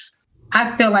women,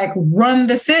 I feel like, run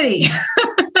the city.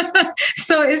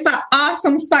 So it's an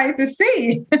awesome sight to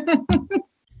see.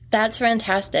 That's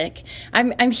fantastic.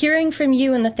 I'm hearing from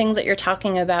you and the things that you're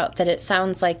talking about that it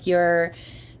sounds like the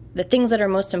things that are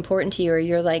most important to you, or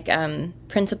your like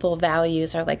principal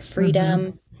values are like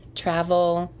freedom,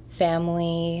 travel,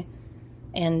 family,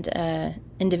 and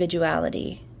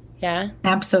individuality. Yeah,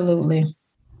 absolutely.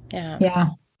 Yeah.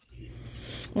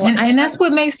 Well, and that's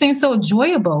what makes things so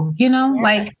enjoyable.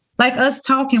 Like us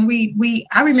talking.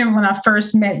 I remember when I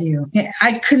first met you,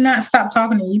 I could not stop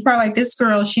talking to you. You probably like, this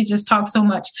girl, she just talks so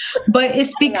much, but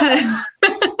it's because,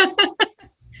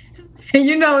 and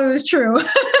it was true.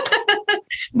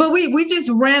 But we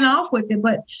just ran off with it.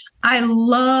 But I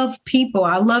love people.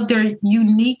 I love their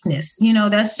uniqueness.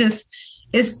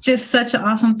 It's just such an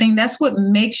awesome thing. That's what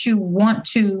makes you want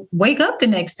to wake up the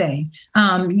next day.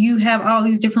 You have all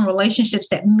these different relationships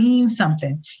that mean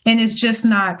something. And it's just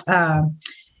not,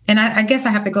 and I guess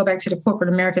I have to go back to the corporate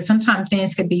America. Sometimes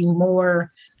things could be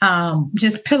more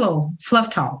just pillow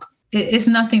fluff talk. It's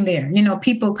nothing there.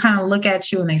 People kind of look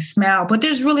at you and they smile, but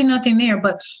there's really nothing there.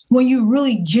 But when you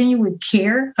really genuinely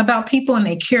care about people and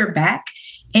they care back,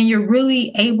 and you're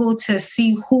really able to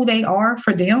see who they are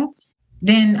for them,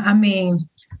 then,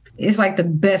 it's like the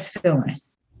best feeling.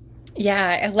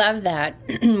 Yeah, I love that.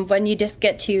 When you just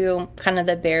get to kind of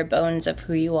the bare bones of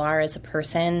who you are as a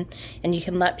person, and you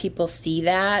can let people see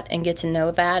that and get to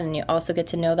know that, and you also get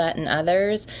to know that in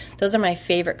others. Those are my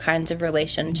favorite kinds of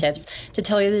relationships. To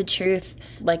tell you the truth,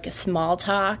 like a small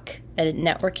talk at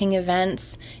networking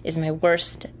events is my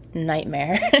worst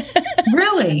nightmare.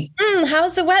 Really?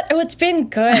 How's the weather? Oh, it's been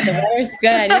good. The weather's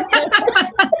good.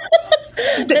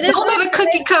 Those are the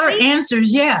cookie cutter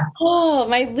answers. Yeah. Oh,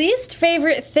 my least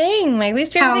favorite thing.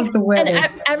 How's the weather?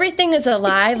 And everything is a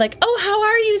lie. Like, oh, how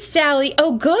are you, Sally?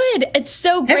 Oh, good. It's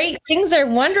so great. Things are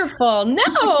wonderful.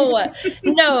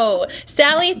 No,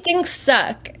 Sally, things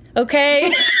suck. Okay.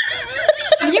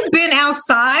 Have you been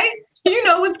outside? You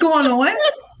know what's going on.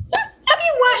 Have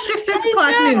you watched the 6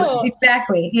 o'clock news?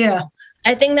 Exactly. Yeah.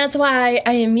 I think that's why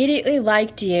I immediately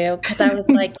liked you, because I was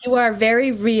like, you are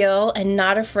very real and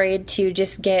not afraid to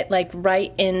just get like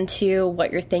right into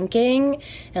what you're thinking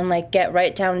and like get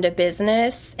right down to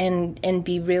business and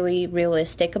be really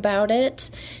realistic about it.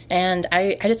 And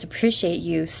I just appreciate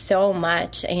you so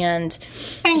much. And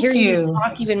hearing you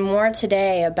talk even more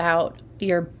today about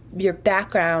your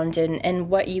background and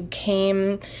what you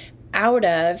came out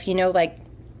of, like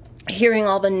hearing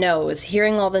all the no's,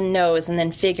 and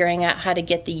then figuring out how to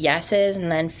get the yeses,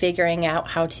 and then figuring out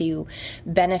how to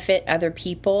benefit other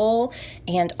people,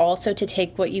 and also to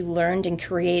take what you learned and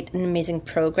create an amazing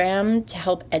program to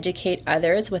help educate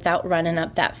others without running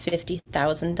up that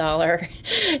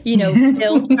 $50,000,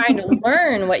 bill trying to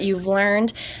learn what you've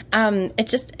learned.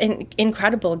 It's just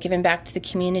incredible giving back to the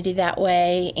community that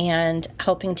way and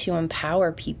helping to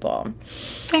empower people.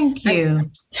 Thank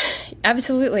you.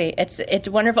 Absolutely. It's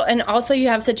wonderful. And also you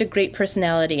have such a great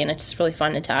personality, and it's just really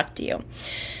fun to talk to you.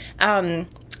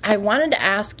 I wanted to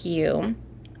ask you,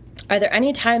 are there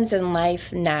any times in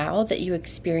life now that you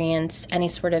experience any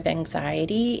sort of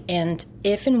anxiety? And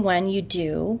if and when you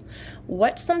do,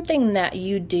 what's something that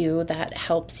you do that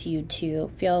helps you to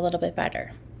feel a little bit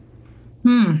better?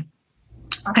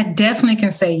 I definitely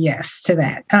can say yes to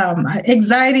that.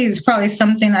 Anxiety is probably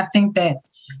something I think that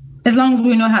as long as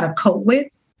we know how to cope with,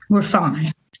 we're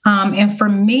fine. And for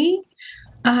me,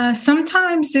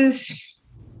 sometimes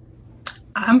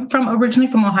I'm originally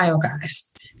from Ohio, guys.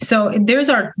 So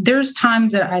there's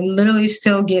times that I literally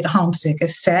still get homesick,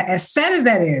 as sad as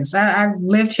that is. I've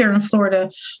lived here in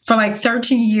Florida for like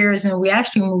 13 years, and we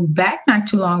actually moved back not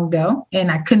too long ago,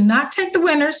 and I could not take the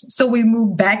winters, so we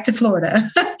moved back to Florida.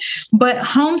 But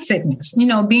homesickness,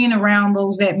 being around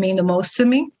those that mean the most to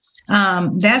me,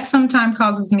 that sometimes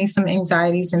causes me some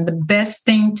anxieties. And the best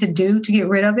thing to do to get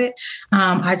rid of it,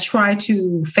 I try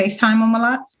to FaceTime them a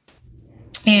lot.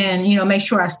 And, make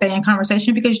sure I stay in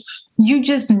conversation, because you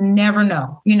just never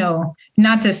know,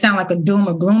 not to sound like a doom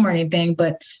or gloom or anything,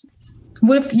 but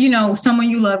what if, someone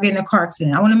you love getting in a car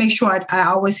accident? I want to make sure I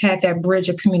always had that bridge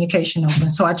of communication open.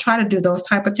 So I try to do those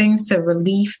type of things to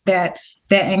relieve that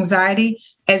anxiety,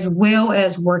 as well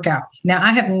as work out. Now,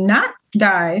 I have not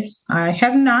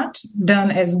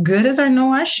done as good as I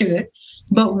know I should,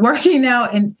 but working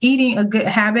out and eating a good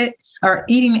habit, or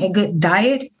eating a good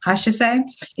diet, I should say,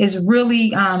 is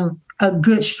really a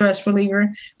good stress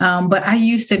reliever. But I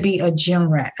used to be a gym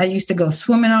rat. I used to go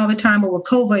swimming all the time, but with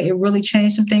COVID, it really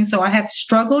changed some things. So I have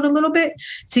struggled a little bit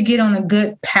to get on a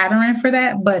good pattern for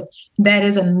that. But that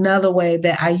is another way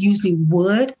that I usually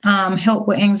would help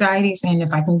with anxieties. And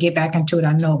if I can get back into it,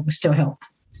 I know it would still help.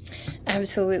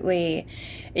 Absolutely.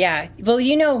 Yeah. Well,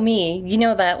 you know me,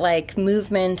 that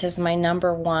movement is my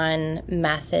number one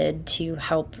method to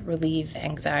help relieve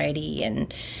anxiety.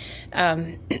 And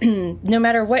no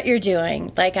matter what you're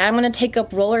doing, I'm going to take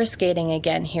up roller skating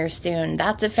again here soon.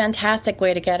 That's a fantastic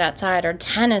way to get outside, or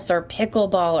tennis or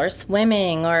pickleball or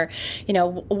swimming, or,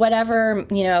 whatever,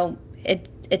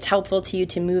 it's helpful to you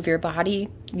to move your body.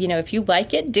 If you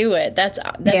like it, do it. That's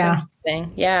yeah.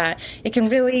 Amazing. Yeah. It can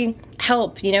really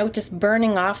help, just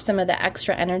burning off some of the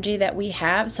extra energy that we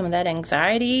have, some of that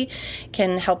anxiety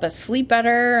can help us sleep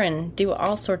better and do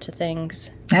all sorts of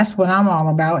things. That's what I'm all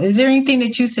about. Is there anything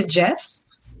that you suggest?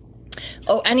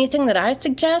 Oh, anything that I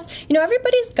suggest?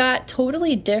 Everybody's got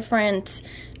totally different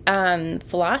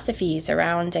philosophies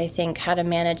around, I think, how to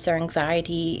manage their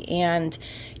anxiety. And,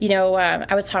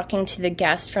 I was talking to the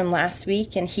guest from last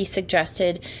week, and he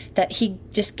suggested that he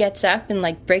just gets up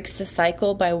and breaks the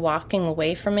cycle by walking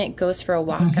away from it, goes for a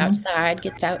walk outside,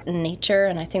 gets out in nature.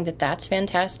 And I think that that's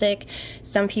fantastic.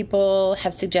 Some people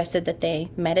have suggested that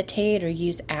they meditate or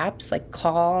use apps like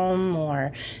Calm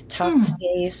or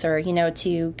Talkspace, or,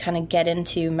 to kind of get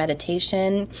into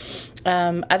meditation.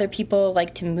 Other people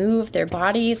like to move their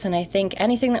bodies. And I think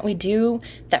anything that we do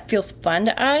that feels fun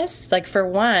to us, for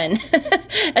one,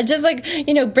 just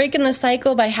breaking the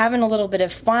cycle by having a little bit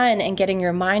of fun and getting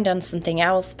your mind on something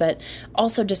else, but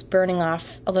also just burning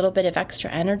off a little bit of extra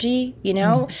energy,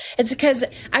 It's because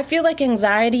I feel like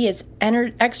anxiety is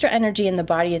extra energy in the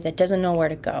body that doesn't know where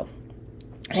to go.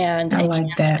 And I it like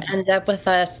can that. end up with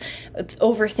us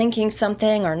overthinking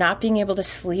something or not being able to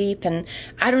sleep. And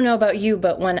I don't know about you,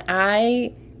 but when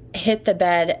I hit the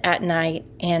bed at night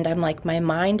and I'm my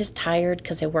mind is tired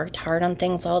because I worked hard on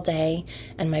things all day,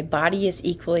 and my body is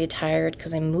equally tired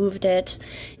because I moved it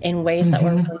in ways that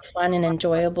were really fun and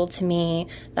enjoyable to me,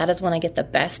 that is when I get the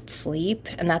best sleep.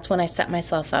 And that's when I set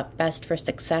myself up best for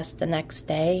success the next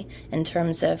day in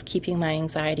terms of keeping my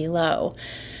anxiety low.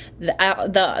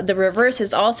 The reverse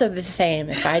is also the same.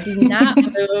 If I do not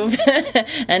move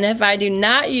and if I do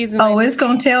not use my it's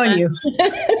going to tell you.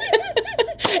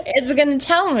 It's going to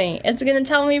tell me. It's going to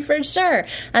tell me for sure.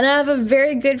 And I have a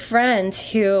very good friend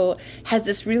who has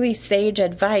this really sage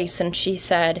advice, and she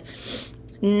said,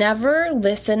 never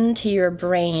listen to your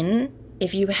brain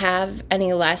if you have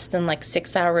any less than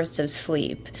 6 hours of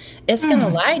sleep. It's going to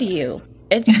lie to you.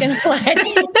 It's going to let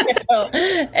you know.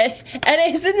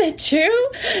 And isn't it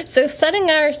true? So setting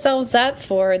ourselves up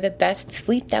for the best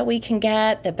sleep that we can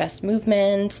get, the best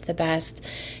movement, the best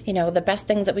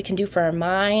things that we can do for our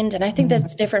mind. And I think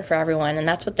that's different for everyone. And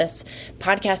that's what this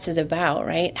podcast is about,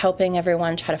 right? Helping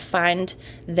everyone try to find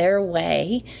their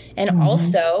way. And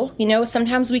also,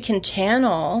 sometimes we can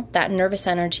channel that nervous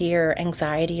energy or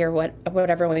anxiety or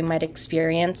whatever we might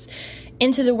experience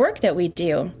into the work that we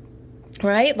do,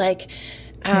 right? Like,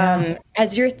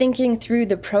 as you're thinking through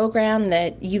the program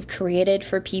that you've created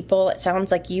for people, it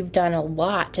sounds like you've done a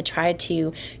lot to try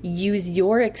to use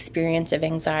your experience of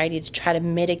anxiety to try to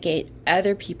mitigate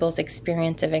other people's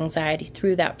experience of anxiety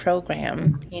through that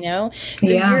program,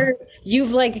 So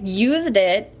you've like used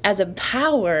it as a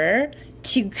power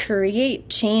to create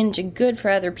change and good for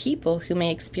other people who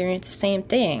may experience the same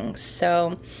things.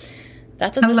 So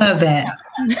that's what I love that.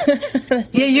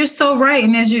 Yeah, you're so right.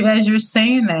 And as you're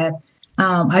saying that,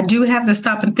 I do have to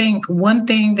stop and think. One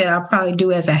thing that I'll probably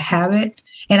do as a habit,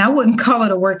 and I wouldn't call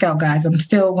it a workout, guys. I'm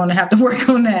still going to have to work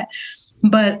on that.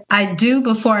 But I do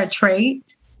before I trade.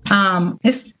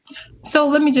 So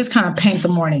let me just kind of paint the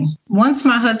morning. Once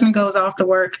my husband goes off to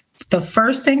work, the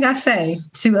first thing I say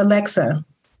to Alexa,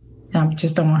 I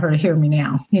just don't want her to hear me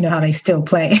now. You know how they still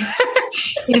play,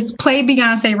 is play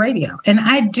Beyonce radio. And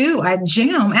I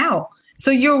jam out. So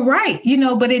you're right,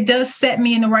 but it does set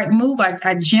me in the right move.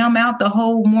 I jam out the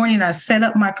whole morning. I set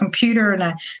up my computer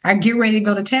and I get ready to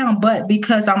go to town. But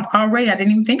because I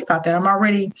didn't even think about that. I'm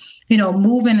already,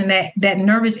 moving, and that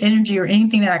nervous energy or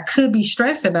anything that I could be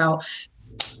stressed about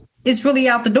is really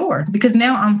out the door, because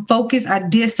now I'm focused. I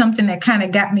did something that kind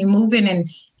of got me moving and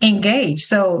engaged.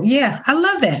 So yeah, I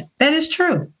love that. That is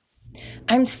true.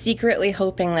 I'm secretly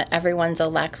hoping that everyone's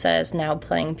Alexa is now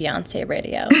playing Beyonce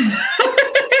radio.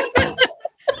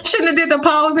 Shouldn't have did the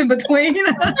pause in between.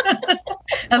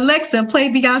 Alexa, play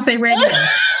Beyonce radio.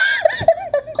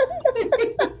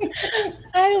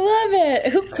 I love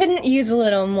it. Who couldn't use a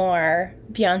little more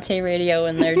Beyonce radio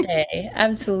in their day?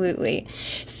 Absolutely.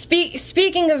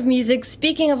 Speaking of music,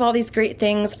 speaking of all these great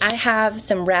things, I have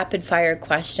some rapid fire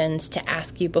questions to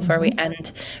ask you before we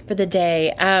end for the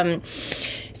day.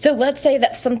 So let's say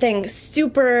that something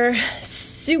super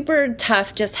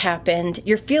tough just happened.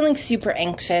 You're feeling super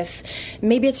anxious.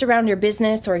 Maybe it's around your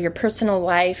business or your personal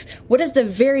life. What is the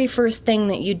very first thing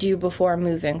that you do before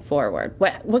moving forward?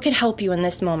 What could help you in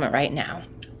this moment right now?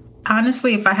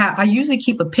 Honestly, I usually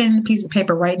keep a pen and a piece of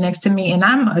paper right next to me, and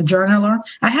I'm a journaler.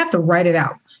 I have to write it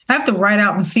out. I have to write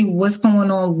out and see what's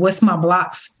going on, what's my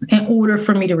blocks, in order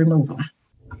for me to remove them.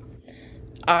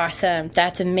 Awesome.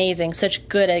 That's amazing. Such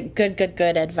good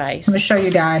advice. I'm going to show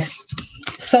you guys.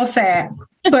 So sad,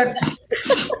 but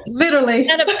literally.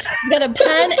 Got a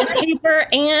pen and paper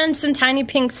and some tiny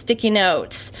pink sticky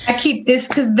notes. I keep this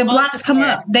because the blocks come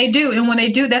up. They do. And when they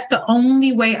do, that's the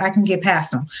only way I can get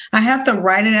past them. I have to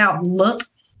write it out,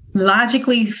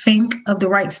 logically think of the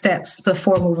right steps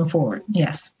before moving forward.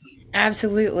 Yes.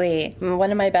 Absolutely.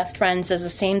 One of my best friends does the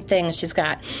same thing. She's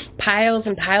got piles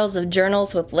and piles of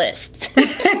journals with lists.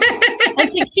 And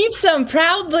she keeps them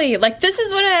proudly. Like, this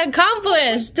is what I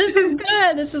accomplished. This is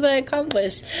good. This is what I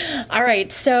accomplished. All right.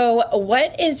 So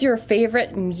what is your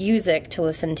favorite music to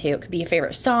listen to? It could be a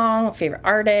favorite song, a favorite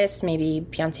artist, maybe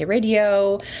Beyonce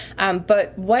radio.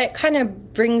 But what kind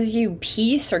of brings you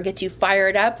peace or gets you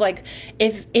fired up? Like,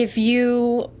 if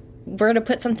you were to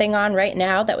put something on right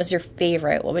now that was your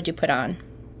favorite, what would you put on?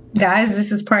 Guys,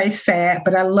 this is probably sad,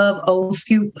 but I love old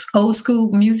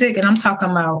school music, and I'm talking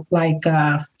about like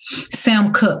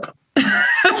Sam Cooke.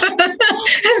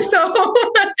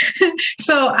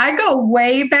 So I go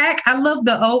way back. I love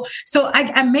the old. So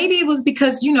I maybe it was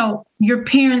because your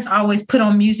parents always put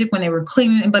on music when they were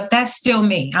cleaning, but that's still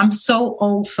me. I'm so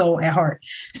old soul at heart.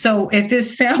 So if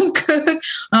it's Sam Cooke,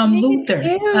 Luther,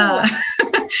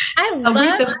 I love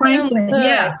Aretha Franklin,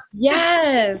 yeah,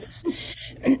 yes.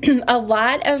 A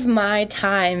lot of my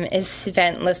time is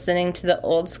spent listening to the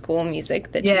old school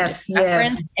music that you just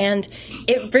referenced, and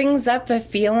it brings up a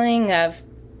feeling of,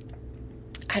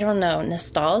 I don't know,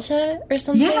 nostalgia or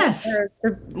something. Yes.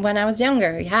 Or when I was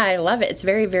younger. Yeah, I love it. It's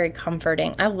very, very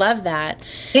comforting. I love that.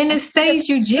 And it stays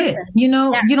you jit. You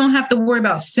don't have to worry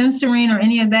about censoring or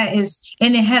any of that.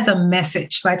 And it has a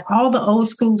message. Like all the old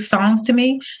school songs to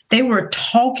me, they were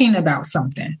talking about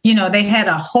something. They had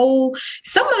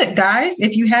some of the guys,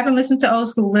 if you haven't listened to old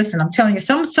school, listen, I'm telling you,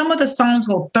 some of the songs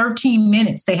go 13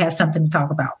 minutes. They had something to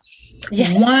talk about.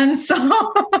 Yes. One song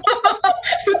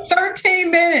for 13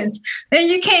 minutes. And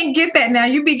you can't get that now.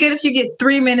 You'd be good if you get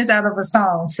 3 minutes out of a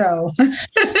song. So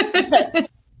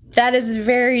that is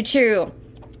very true.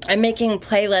 I'm making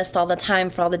playlists all the time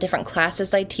for all the different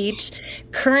classes I teach.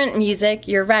 Current music,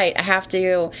 you're right. I have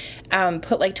to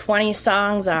put like 20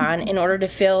 songs on in order to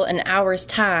fill an hour's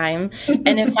time.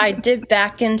 And if I dip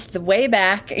back into the way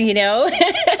back,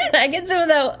 I get some of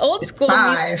the old school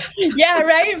 5. music. Yeah,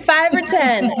 right? 5 or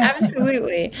 10.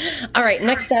 Absolutely. All right,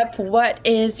 next up, what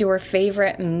is your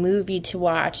favorite movie to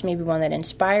watch? Maybe one that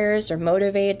inspires or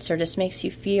motivates or just makes you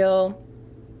feel,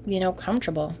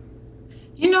 comfortable.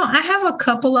 I have a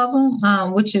couple of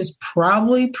them, which is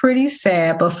probably pretty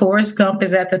sad, but Forrest Gump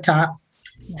is at the top.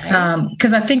 Nice.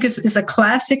 Because I think it's a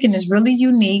classic and it's really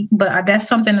unique, but that's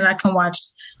something that I can watch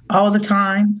all the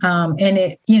time. And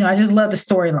I just love the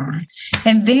storyline.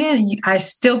 And then I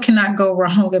still cannot go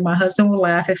wrong, and my husband will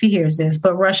laugh if he hears this,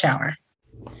 but Rush Hour.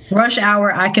 Rush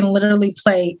Hour, I can literally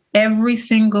play every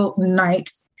single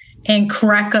night and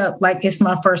crack up like it's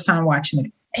my first time watching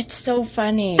it. It's so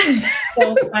funny.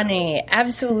 So funny.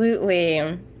 Absolutely.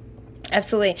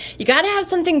 You got to have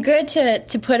something good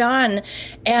to put on.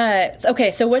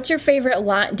 Okay, so what's your favorite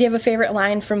line? Do you have a favorite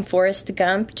line from Forrest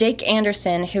Gump? Jake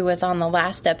Anderson, who was on the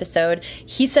last episode,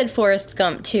 he said Forrest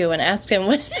Gump too, and asked him,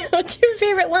 what's your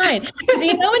favorite line? Because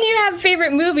when you have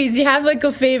favorite movies, you have like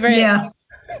a favorite. Yeah.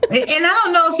 And I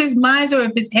don't know if it's mine or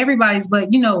if it's everybody's, but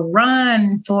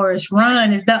run, Forrest,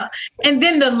 run and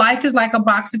then the life is like a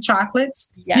box of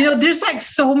chocolates. Yes. There's like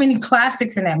so many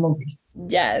classics in that movie.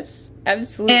 Yes,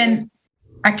 absolutely. And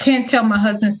I can't tell my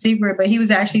husband's secret, but he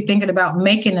was actually thinking about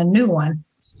making a new one.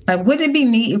 Like, wouldn't it be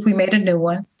neat if we made a new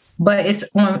one? But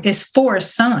it's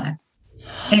Forrest's son.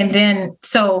 And then,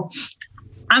 so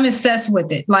I'm obsessed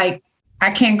with it. Like, I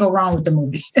can't go wrong with the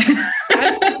movie.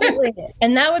 Absolutely.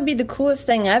 And that would be the coolest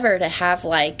thing ever, to have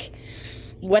like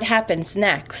what happens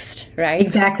next, right?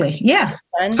 Exactly. Yeah.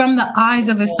 From the eyes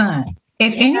of his son.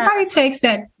 If anybody takes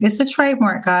that, it's a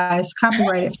trademark, guys.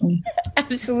 Copyright it for me.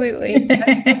 Absolutely.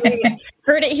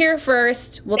 Heard it here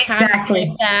first. We'll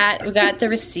exactly that. We got the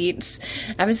receipts.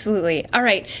 Absolutely. All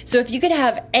right. So if you could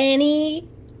have any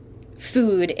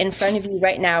food in front of you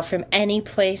right now from any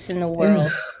place in the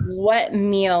world, what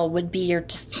meal would be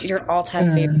your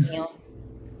all-time favorite meal?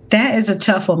 That is a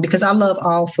tough one because I love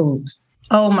all food.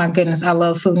 Oh my goodness, I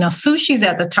love food. Now sushi's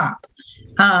at the top.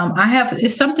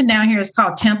 It's something down here. It's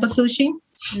called Tampa sushi,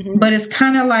 but it's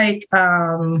kind of like,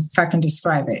 if I can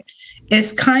describe it,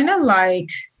 it's kind of like,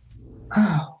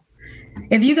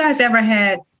 if you guys ever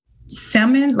had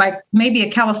salmon, like maybe a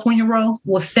California roll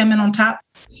with salmon on top.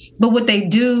 But what they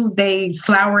do, they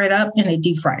flour it up and they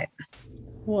deep fry it.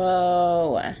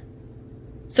 Whoa.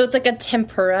 So it's like a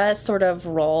tempura sort of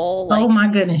roll. Oh my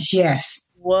goodness, yes.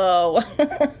 Whoa.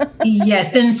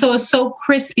 Yes. And so it's so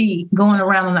crispy going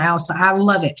around on the outside. I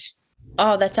love it.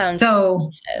 Oh, that sounds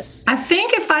so delicious. I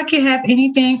think if I could have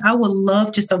anything, I would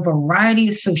love just a variety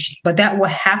of sushi, but that will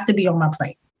have to be on my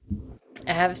plate.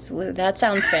 Absolutely. That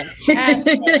sounds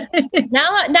fantastic.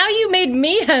 Now you made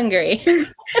me hungry.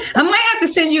 I might have to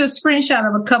send you a screenshot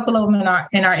of a couple of them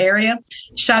in our area.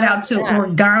 Shout out to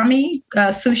Origami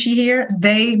Sushi here.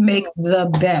 They make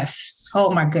the best. Oh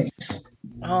my goodness.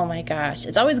 Oh my gosh.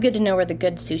 It's always good to know where the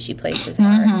good sushi places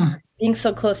are. Being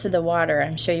so close to the water,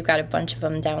 I'm sure you've got a bunch of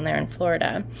them down there in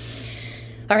Florida.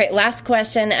 All right, last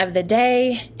question of the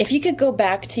day. If you could go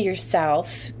back to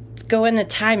yourself, go in a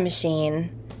time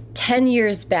machine 10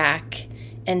 years back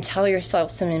and tell yourself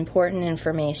some important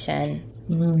information,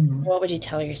 what would you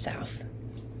tell yourself?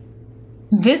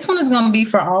 This one is going to be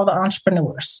for all the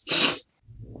entrepreneurs.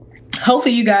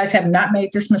 Hopefully you guys have not made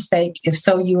this mistake. If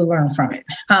so, you will learn from it.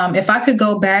 If I could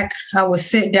go back, I would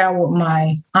sit down with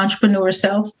my entrepreneur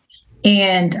self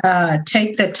and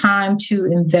take the time to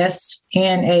invest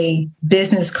in a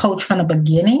business coach from the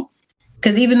beginning.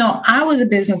 Because even though I was a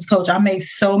business coach, I made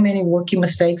so many rookie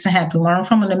mistakes and had to learn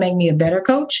from them to make me a better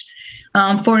coach.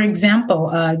 For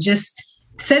example, just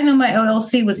setting up my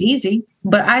LLC was easy,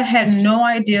 but I had no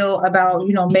idea about,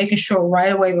 making sure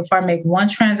right away before I make one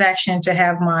transaction to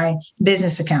have my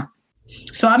business account.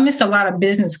 So I missed a lot of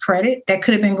business credit that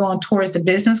could have been going towards the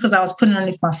business because I was putting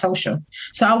underneath my social.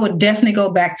 So I would definitely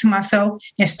go back to myself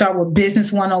and start with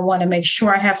business 101 and make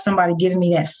sure I have somebody giving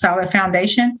me that solid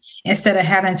foundation instead of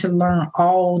having to learn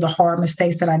all the hard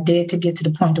mistakes that I did to get to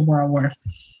the point of where I were.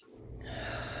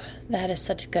 That is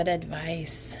such good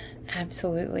advice.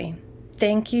 Absolutely.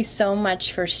 Thank you so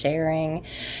much for sharing.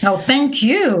 Oh, thank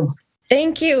you.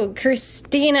 Thank you,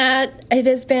 Kristina. It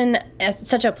has been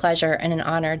such a pleasure and an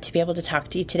honor to be able to talk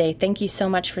to you today. Thank you so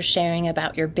much for sharing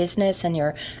about your business and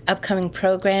your upcoming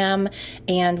program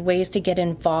and ways to get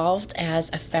involved as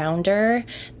a founder.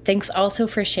 Thanks also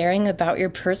for sharing about your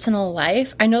personal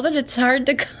life. I know that it's hard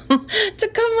to come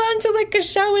on to like a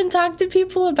show and talk to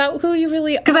people about who you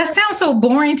really are. Because I sound so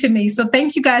boring to me. So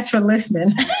thank you guys for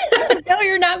listening. No,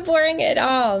 you're not boring at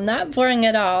all. Not boring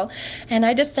at all. And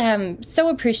I just so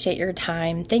appreciate your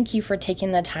time. Thank you for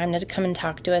taking the time to come and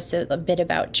talk to us a bit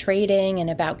about trading and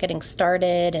about getting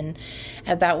started and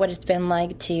about what it's been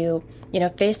like to,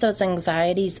 face those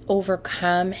anxieties,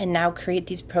 overcome, and now create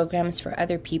these programs for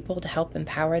other people to help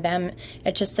empower them.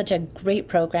 It's just such a great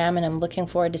program, and I'm looking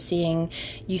forward to seeing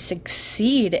you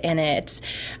succeed in it.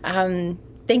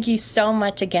 Thank you so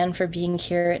much again for being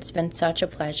here. It's been such a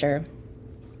pleasure.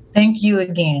 Thank you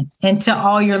again. And to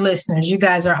all your listeners, you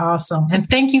guys are awesome. And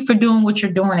thank you for doing what you're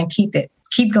doing and keep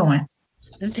going.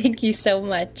 Thank you so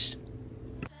much.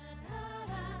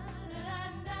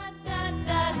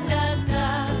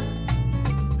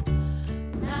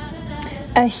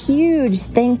 A huge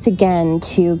thanks again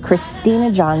to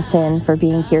Kristina Johnson for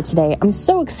being here today. I'm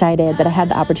so excited that I had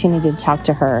the opportunity to talk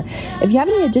to her. If you have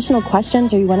any additional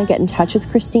questions or you want to get in touch with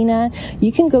Kristina,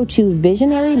 you can go to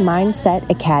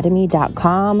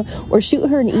visionarymindsetacademy.com or shoot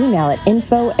her an email at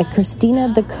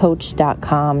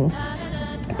info@kristinathecoach.com.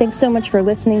 Thanks so much for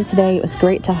listening today. It was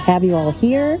great to have you all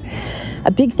here. A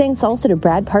big thanks also to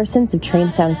Brad Parsons of Train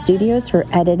Sound Studios for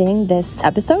editing this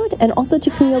episode, and also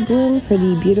to Camille Bloom for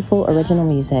the beautiful original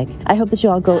music. I hope that you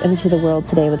all go into the world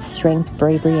today with strength,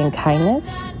 bravery, and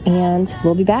kindness, and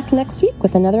we'll be back next week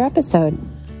with another episode.